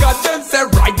love God, them say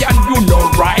right and you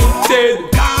know right it.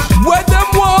 What them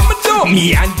want me do?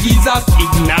 Me and Jesus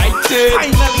ignited.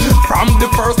 From the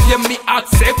first year me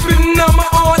accept Him now my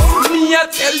heart. Me I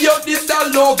tell you this I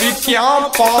love it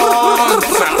can't part.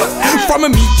 From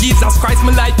me Jesus Christ my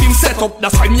life Him set up.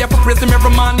 That's why me have to praise Him every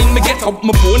morning me get up.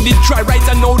 My bone did dry right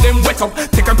I know them wet up.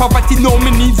 Take on poverty know me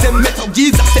needs them met up.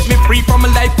 Jesus set me free from a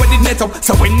life where it net up.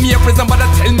 So when me a prison but I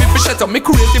tell me to shut up. Me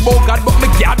crazy about God but me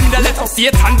God me the let up.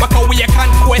 Satan back away I can't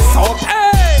quest up.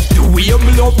 Hey, the way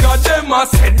me love God them I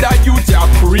said that you are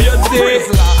crazy.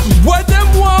 What them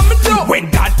want me do?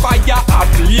 When God fire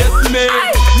ablaze me.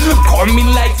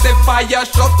 Coming like say fire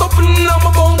shut up and I'm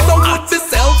about to would be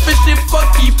selfish if I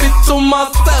keep it to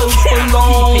myself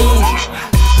alone.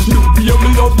 You be a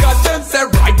love God them say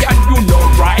right and you know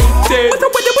right it.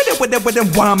 What them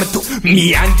want me to?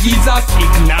 Me and Jesus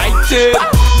ignited.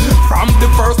 From the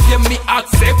first year me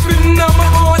accept Him now my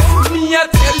heart. Me I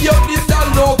tell you this I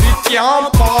love it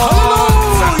can't part.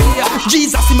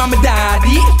 Jesus Him my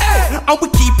daddy, and we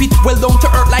keep it well down to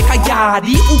earth like a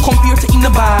yardie. Who compare to in the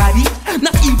body?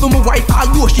 Not even my wife or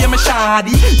you share my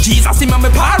shoddy. Jesus Him my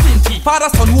parenting. Father,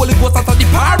 Son, Holy Ghost out of the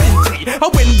parenting.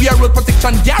 And when we are road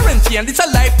protection guarantee, and it's a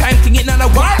lifetime thing, it not a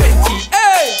warranty.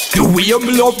 Hey, the way you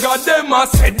love God, them I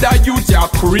said that you are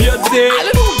crazy.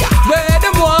 Hallelujah. Where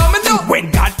them want me do?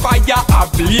 When God fire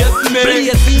ablaze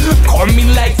me. Coming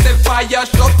like say fire,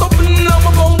 shut up and I'm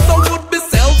about to would be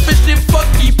selfish if I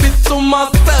keep it to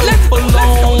myself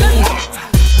alone.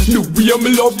 The way me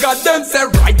love God, them say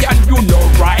right and you know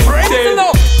right.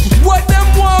 What them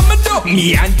want me do?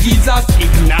 Me and Jesus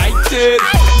ignited.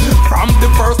 From the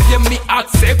first year me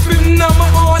accept Him now my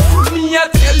heart. Me I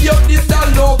tell you this I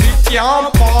love it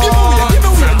can't part.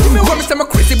 When me say I'm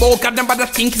crazy about God, them but I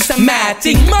think it's a mad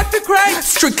thing. Mad for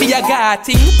Christ, strictly a God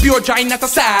thing. Pure joy, not a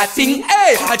sad thing.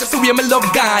 Hey, I just the way me love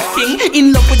God King.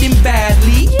 In love with Him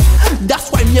badly. That's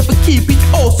why me have to keep it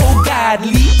oh so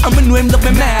godly. I'ma know Him love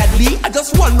me madly. I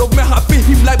just want love me happy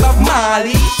Him like Bob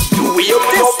Marley. The way you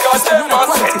love God, them I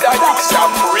said that you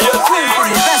shall crazy.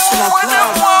 What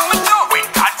them want me do? When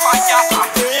God fire,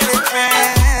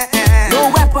 no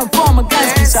weapon form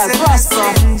against me shall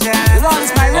prosper.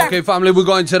 Okay, family, we're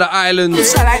going to the island.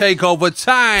 Takeover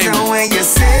time. So when you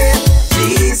say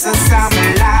Jesus, I'm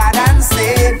a Lord and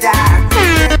Savior,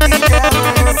 let the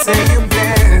devil say you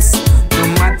bless. No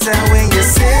matter when you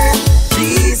say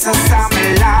Jesus, I'm a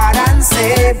Lord and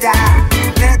Savior,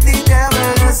 let the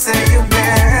devil say you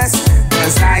bless.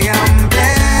 'Cause I am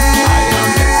blessed.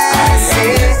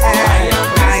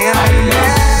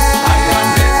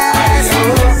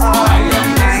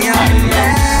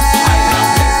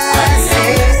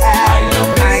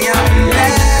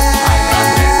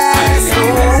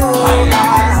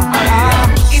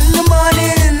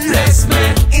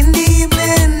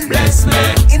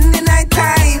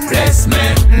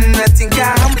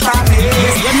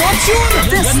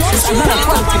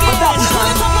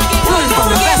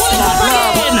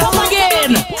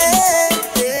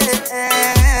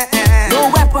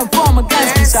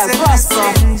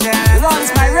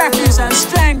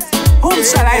 Whom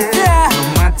shall I fear? No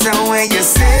matter where you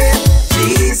sit,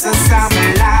 Jesus, I'm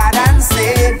a Lord and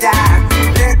Savior.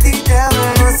 Let the devil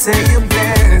know say you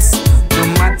blessed. No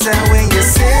matter where you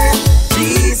sit,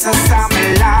 Jesus, I'm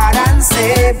a Lord and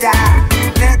Savior.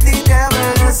 Let the devil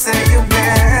know say you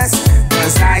blessed.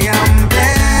 'Cause I am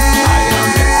blessed. I am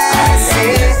blessed.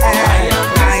 I am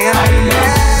blessed.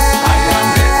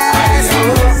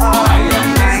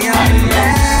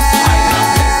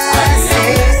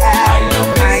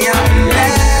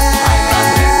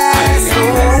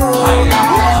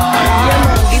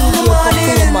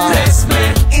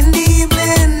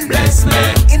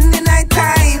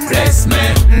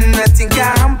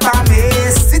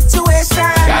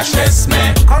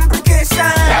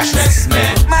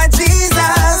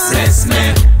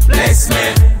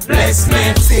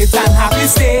 Satan happy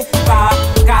stay back,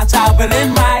 car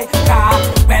traveling my car.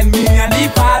 When me and the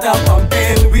Father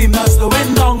pumping, we not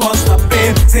slowing down or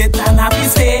stopping. Satan happy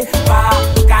stay back,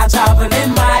 car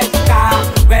traveling my car.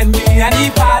 When me and the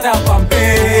Father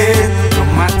pumping. No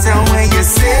matter where you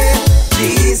sit,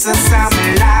 Jesus, I'm a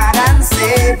Lord and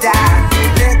Savior.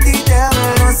 Let the devil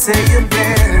know say you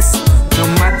blessed. No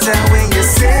matter where you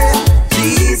sit,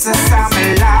 Jesus, I'm a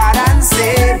Lord and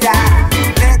Savior.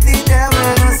 Let the devil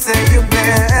know say you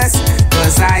blessed.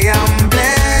 'Cause I am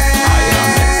blessed.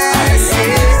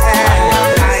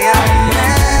 I am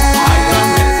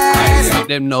blessed. Let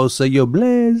them know say you're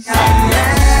blessed.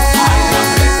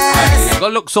 Go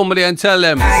look somebody and tell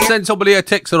them. Send somebody a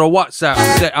text or a WhatsApp.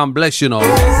 Say I'm blessed, you know.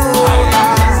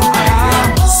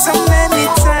 So many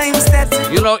times that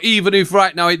You know, even if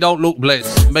right now it don't look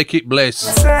blessed, make it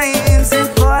blessed. times it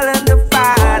fall on the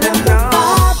Father, no.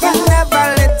 He never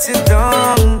let you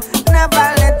down, never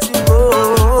let you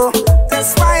go.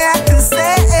 That's why I can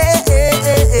say,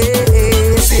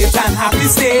 Satan happy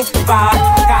stay back,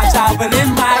 car travel in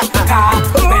my car.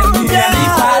 When me and the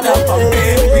Father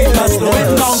pumping, we just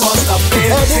slowing down or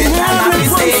stopping. Satan happy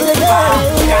stay back,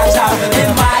 car travel in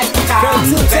my car.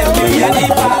 When me and the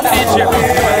Father pumping.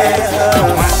 No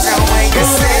matter where you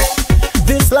sit,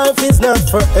 this life is not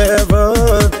forever.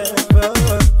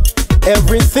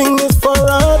 Everything is for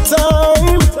our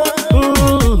time.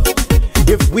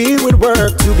 If we would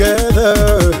work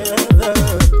together,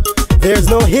 there's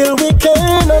no hill we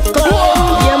cannot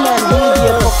climb.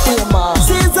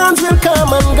 Seasons will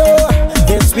come and go.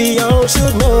 This we all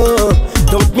should know.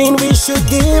 Don't mean we should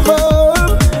give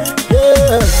up.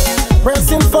 Yeah,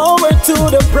 pressing forward to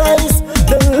the prize.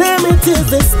 The limit is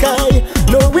the sky.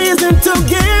 No reason to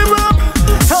give up.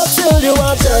 I'll tell you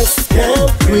I just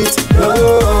can't quit.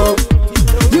 No,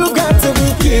 you got to be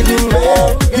kidding me.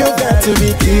 You got to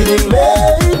be kidding me.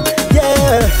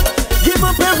 Yeah, give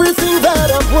up everything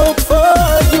that I've worked for.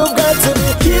 You got to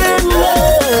be kidding me.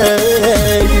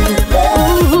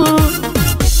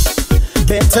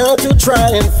 Better to try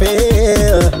and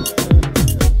fail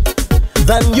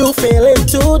than you failing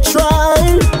to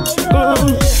try.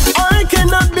 I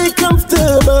cannot be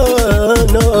comfortable,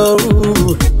 no.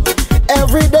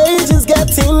 Every day just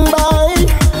getting by,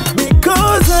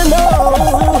 because I know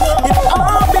if I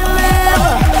believe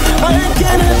I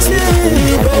can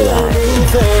achieve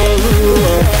anything.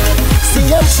 See,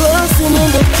 I'm trusting in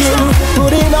the King,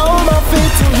 putting all my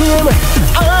faith in Him.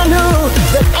 I know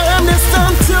that I'm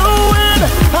destined to win.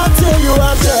 I tell you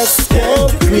I just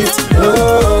can't quit. No,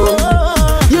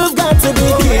 you've got to be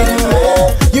kidding me.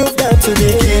 You've got to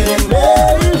be kidding me.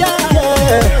 Yeah.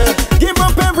 Give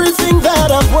up everything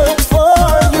that I've worked for.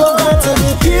 You've got to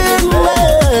be kidding me.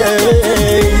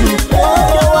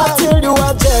 Oh, I tell you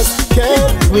I just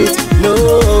can't quit. No,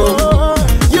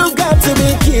 you've got to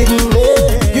be kidding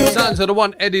me. Sounds of the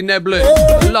one Eddie Neblet.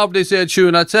 Love this here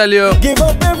tune, I tell you. Give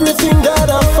up everything that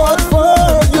I fought for.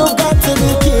 You've got to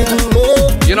be kidding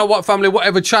me. You know what, family?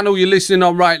 Whatever channel you're listening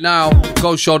on right now,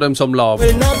 go show them some love.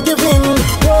 We're not giving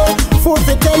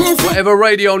whatever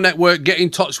radio network, get in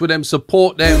touch with them,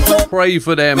 support them, pray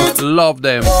for them, love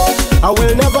them. I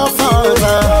will never fall.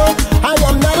 I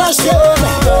am not ashamed.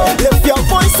 Lift your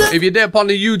voices. If you're there upon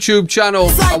the YouTube channel,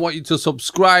 I want you to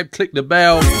subscribe, click the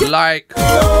bell, like,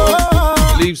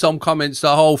 leave some comments,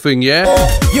 the whole thing, yeah?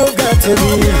 You got to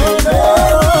be.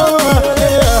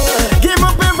 Give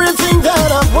up everything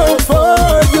that I've worked for.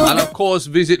 And of course,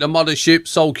 visit the mothership,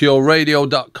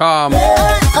 soulcureradio.com.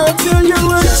 Until you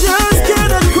will just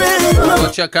get a grip. Go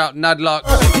check out Nadlock,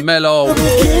 Mellow,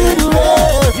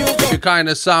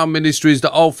 Shekinah Sound Ministries, the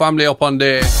whole family up on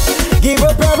there. Give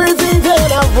up everything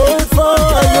that I've worked for.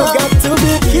 You got to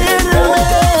be kidding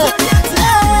me.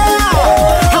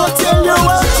 I'll tell you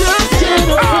what you did.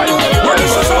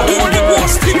 This is a Holy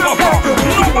Ghost thing up.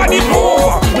 Nobody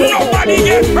move. Nobody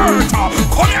get hurt.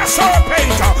 Come here,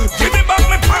 serpent. Give me back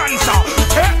my pants.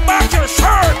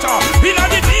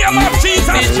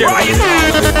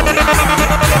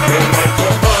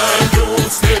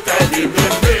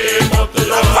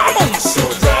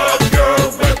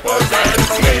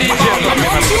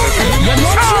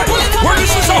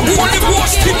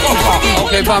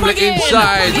 family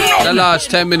inside the last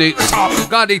 10 minutes.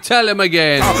 Gotti, tell him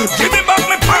again. Give me back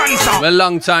my pants. My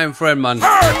long time friend, man.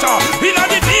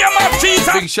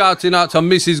 Big shouting out to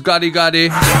Mrs. Gotti Gotti.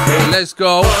 Let's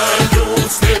go.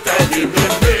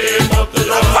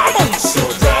 So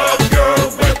drop your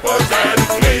weapons and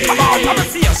flee. Come on, come and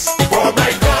see us. For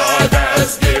my God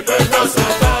has given us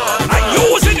authority. I'm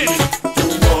using it to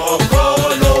walk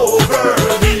all over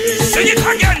thee. Say it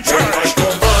again, church. I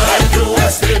command you to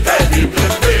sit and be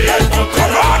prepared.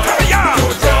 Come on, come on. So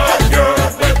drop your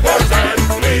weapons and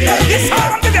flee.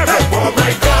 Disarm the devil. For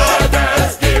my God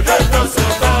has given us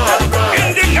authority.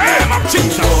 In the name of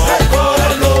Jesus. Walk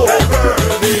all over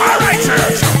thee. All right,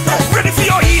 church. Ready for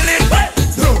your healing?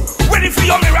 Ready for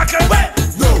your miracle?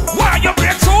 Why you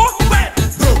break through?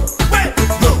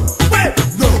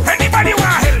 Anybody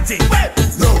want healthy?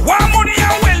 Want money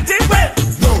and wealthy?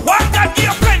 Want God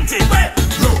give plenty?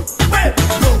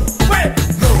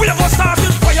 We are gonna start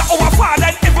with fire, our Father,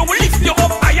 and ever will lift you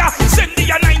up higher. Send the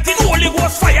anointing, Holy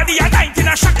Ghost fire, the anointing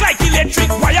and shock like electric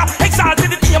wire. Exalted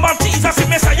the name of Jesus, the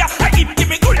Messiah. I give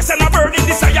me goodness and a burning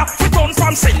desire. We turn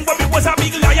from sin, but we was a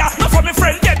big liar. Not for me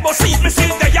friend dead, but see me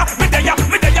still there. Me there,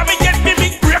 me get me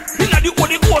big break. Inna the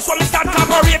Holy Ghost when me start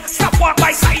collaborate. Stop walk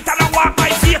by sight and I walk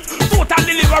by faith. Total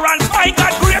deliverance, my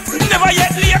God great. Never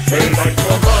yet late. I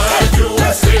command you to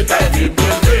sit and be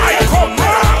prepared. I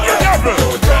command you, devil. To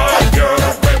drop your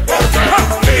weapons and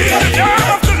flee. In the name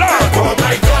of the Lord. For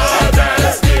my God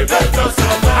has given us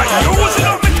authority. I'm using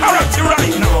up my character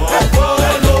right now.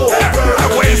 I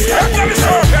will step on the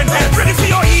serpent. Ready for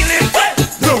your healing?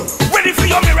 Ready for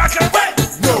your miracle?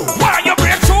 Why you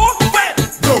break through?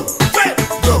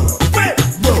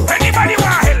 Anybody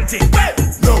want healthy?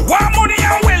 Want money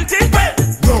and wealthy?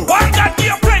 Want God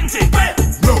give plenty?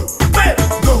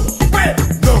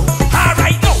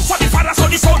 Alright now, so the Father, so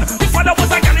the Son. The Father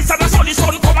was a galley, so the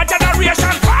Son. Come a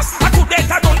generation pass. I could date,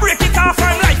 I don't break it off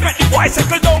and life make the boy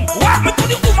settle down. Walk me to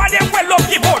the woman, them well up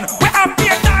the bone. We have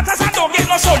paid daughters and don't get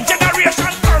no son.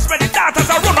 Generation curse, when the daughters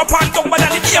are run up and down. But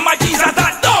then the name of Jesus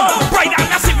that done. Pride and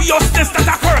lasciviousness that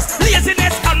a curse.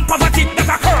 Laziness and poverty that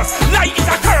a curse. Lie is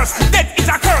a curse, death is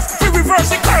a curse. We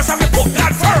reverse the curse and we put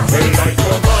God first. Well, I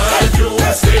command you to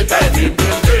sit and be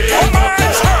prepared. Come on,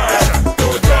 church. To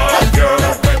drop your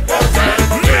weapons and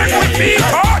make we be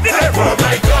caught the devil. For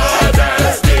my God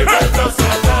has given us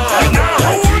authority.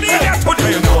 Now who need that to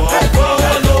do? Walk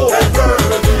all over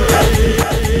thee.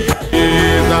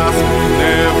 Jesus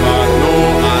never know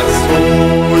I saw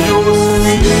you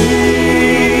sweet.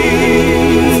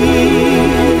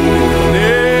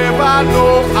 Never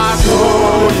know I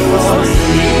saw you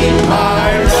sweet,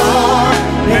 my Lord.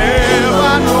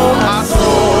 Never know I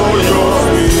saw you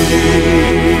sweet.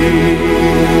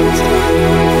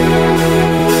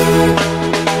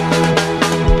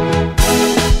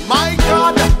 My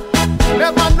God,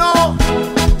 never know.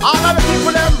 All of the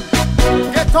people them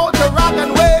get out the rag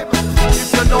and wave.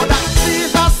 If you know that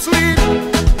Jesus sweet,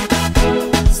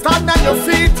 stand on your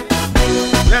feet.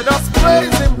 Let us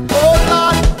praise him, oh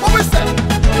Lord. What we say?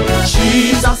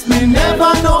 Jesus, me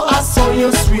never know I saw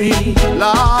you sweet.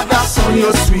 Lord, I saw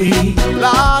you sweet.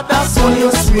 Lord, I saw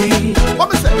you sweet. What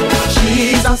we say?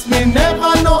 Jesus, me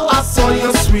never know I saw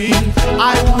you sweet.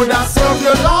 I would have served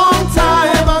you long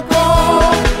time ago.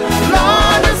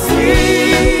 Lord, you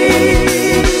sweet.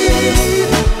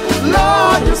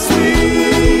 Lord, you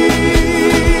sweet.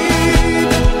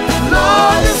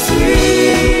 Lord, you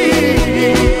sweet.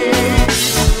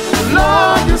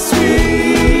 Lord, you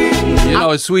sweet. You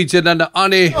know, it's sweeter than the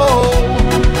honey.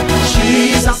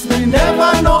 Jesus, me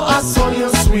never know I saw you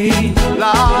sweet.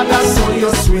 Lord, I saw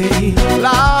you sweet.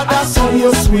 Lord, I saw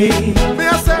you sweet. Me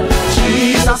I say,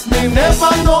 Jesus, me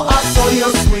never know I saw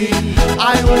you sweet.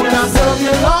 I would have served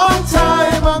you long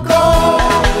time ago.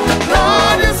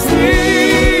 Lord, you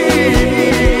sweet.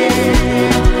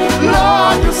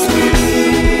 Lord, you sweet.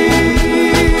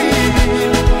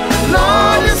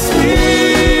 Lord, you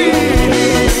sweet.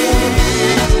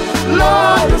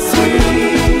 Lord, you sweet.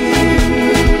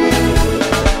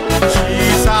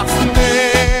 Jesus'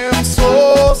 name so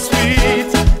sweet.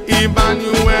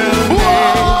 Emmanuel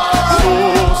name so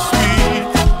sweet.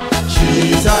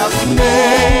 Jesus'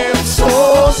 name so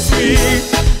sweet.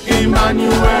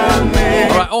 Emmanuel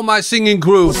name. All right, all my singing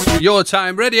crew, your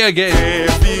time, ready again.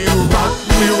 If you rock,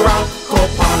 we rock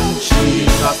up on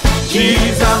Jesus.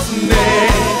 Jesus'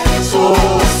 name so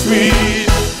sweet.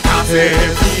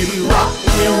 If you rock,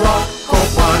 we rock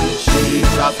up on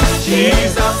Jesus.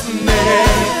 Jesus'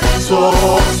 name so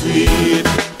sweet.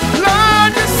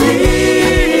 Lord, you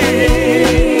sweet.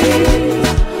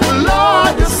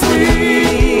 Lord, you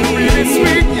sweet. Really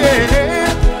sweet, yeah.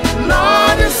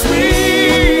 Lord, you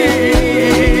sweet.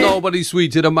 Nobody's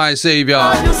sweeter than my Savior.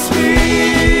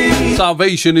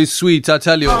 Salvation is sweet, I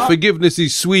tell you. Forgiveness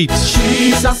is sweet.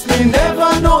 Jesus, me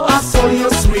never know I saw you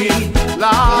sweet.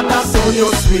 Lord, I saw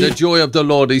you sweet. The joy of the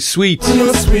Lord is sweet.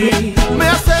 You sweet. Me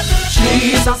I say,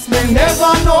 Jesus, me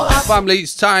never know I. Family,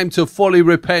 it's time to fully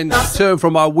repent, turn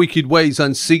from our wicked ways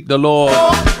and seek the Lord.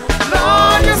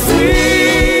 Lord, you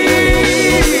sweet.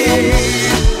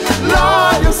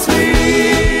 Lord, you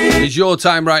sweet. It's your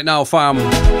time right now, fam.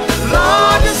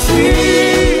 Lord, you sweet.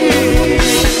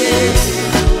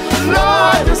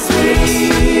 Lord, you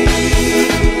sweet.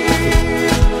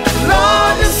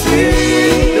 Lord, you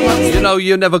sweet. You know,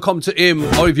 you never come to him,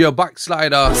 or if you're a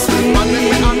backslider,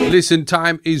 listen,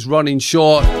 time is running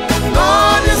short.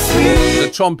 The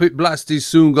trumpet blast is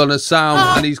soon gonna sound,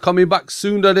 and he's coming back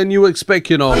sooner than you expect,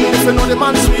 you know.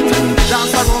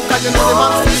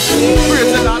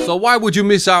 So why would you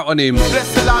miss out on him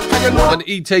when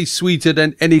he tastes sweeter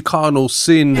than any carnal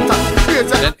sin,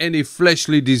 than any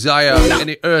fleshly desire,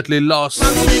 any earthly lust?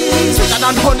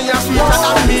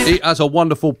 He has a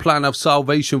wonderful plan of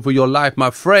salvation for your life, my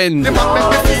friend,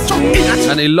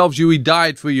 and he loves you. He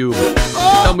died for you.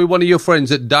 Tell me one of your friends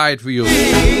that died for you.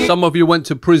 Some of you went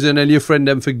to prison and your friend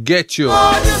then forget you.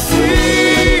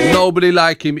 Nobody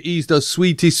like him. He's the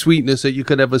sweetest sweetness that you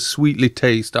could ever sweetly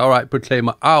taste. All right,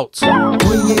 Proclaima out.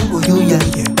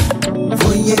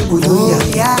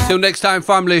 Till next time,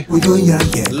 family.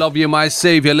 Love you, my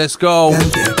Savior. Let's go.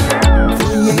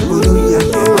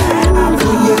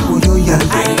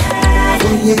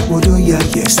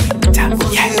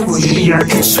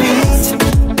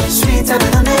 Sweeter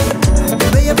than a name. The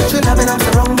way you put your loving arms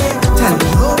around me. Tell me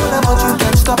all about you,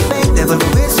 can't stop me. Never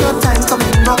waste your time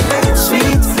coming wrong way.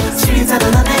 Sweeter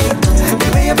than a name. The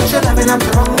way you put your loving arms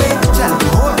around me. Tell me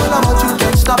all about you,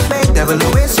 can't stop me. Never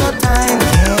waste your time.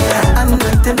 Yeah,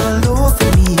 anointing all over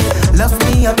me. Love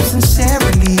me up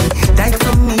sincerely. Died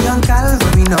for me on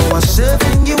Calvary. Now I'm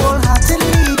serving you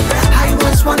wholeheartedly. I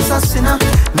was once a sinner.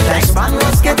 My lifespan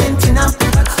was getting thinner.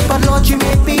 But Lord, you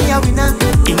made me a winner.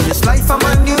 In this life I'm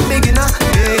a new beginner.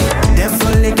 Hey,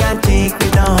 definitely can't take me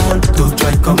down. Don't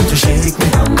try come to shake me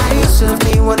down. I serve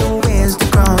me one who wears the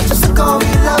crown. Just to call me,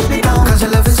 love me down. Cause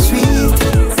your love is sweet,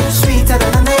 sweeter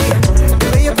than a name. The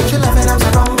way you put your loving arms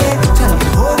around me. Tell me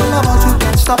all about you,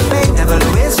 can't stop me. Never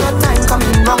waste your time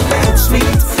coming wrong way.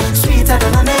 Sweeter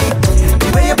than a name. The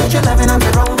way you put your loving arms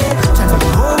around me. Tell me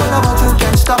all about you,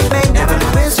 can't stop me. Never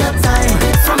waste your time.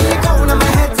 From the crown of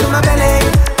my head to my belly.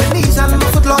 And my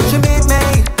foot, Lord, you made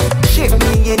me. Shape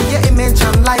me in your image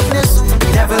and likeness.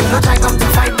 Devil, no time come to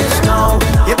fight this now.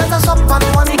 You better stop and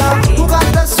wonder who got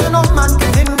this, you know man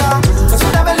can hinder.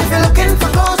 So devil, if you're looking for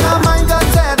closer, mind God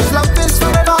said his love is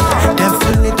forever.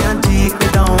 Definitely can't take me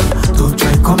down. Don't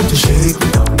try come to shake me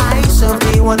down. I serve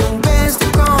the one who bears the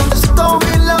crown. Just don't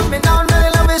be love me down, really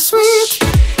love me sweet.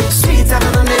 Sweeter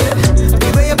than a name.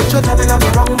 The way you put your loving on the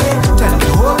wrong way. Tell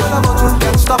me all about you,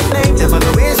 can't stop me. Never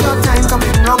waste your time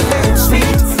coming wrong way.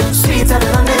 Sweeter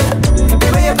than a name. The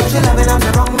way you put your loving on the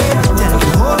wrong way. Tell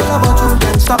me all about you,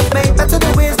 can't stop me. Better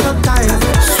than waste your time.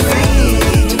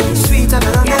 Sweeter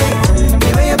than a name.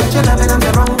 The way you put your loving on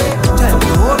the wrong way. Tell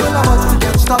me all about you,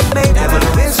 can't stop me. Never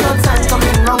waste your time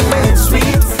coming wrong way.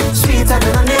 Sweeter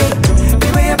than a name.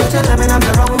 The way you put your loving on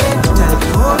the wrong way. Tell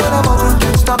me all about you,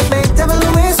 can't stop me. Never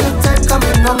waste your time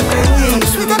coming wrong way.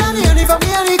 Sweeter than the honey from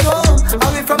the honeycomb.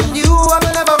 Away from you, I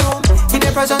will never roam. In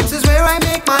your presence is where I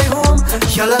make my home.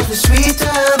 Your love is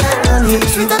sweeter than honey.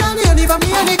 Sweeter than the honey from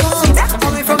the honeycomb.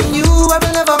 Away from you, I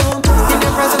will never roam. In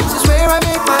your presence is where I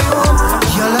make my home.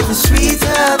 Your love is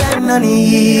sweeter than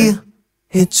honey.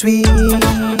 It's sweet,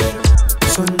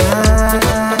 so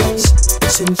nice.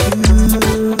 Since you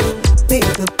paid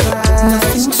the price,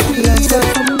 nothing sweeter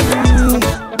for me.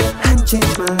 And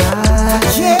changed my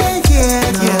life. Yeah.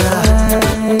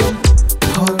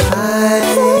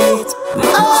 Alright.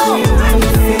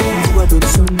 What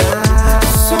it's so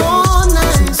nice. So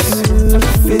nice.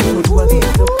 Feel with what it is.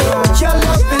 Your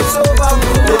love is so good.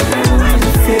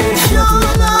 Your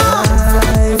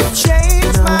love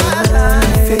changed my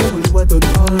life. Feel with what it is.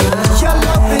 Your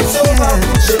love is so good.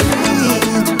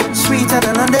 Sweeter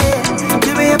than a day.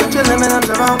 The way you put your lemon arms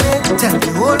around me. Tell me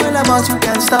all about you,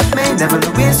 can't stop me. Never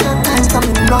waste your time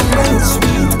coming wrong way.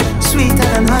 Sweeter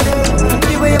than honey.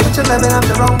 The way you put your loving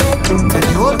arms around me. Tell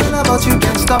me all about you,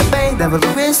 can't stop me. Never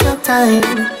waste your time.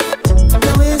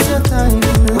 Never waste your time.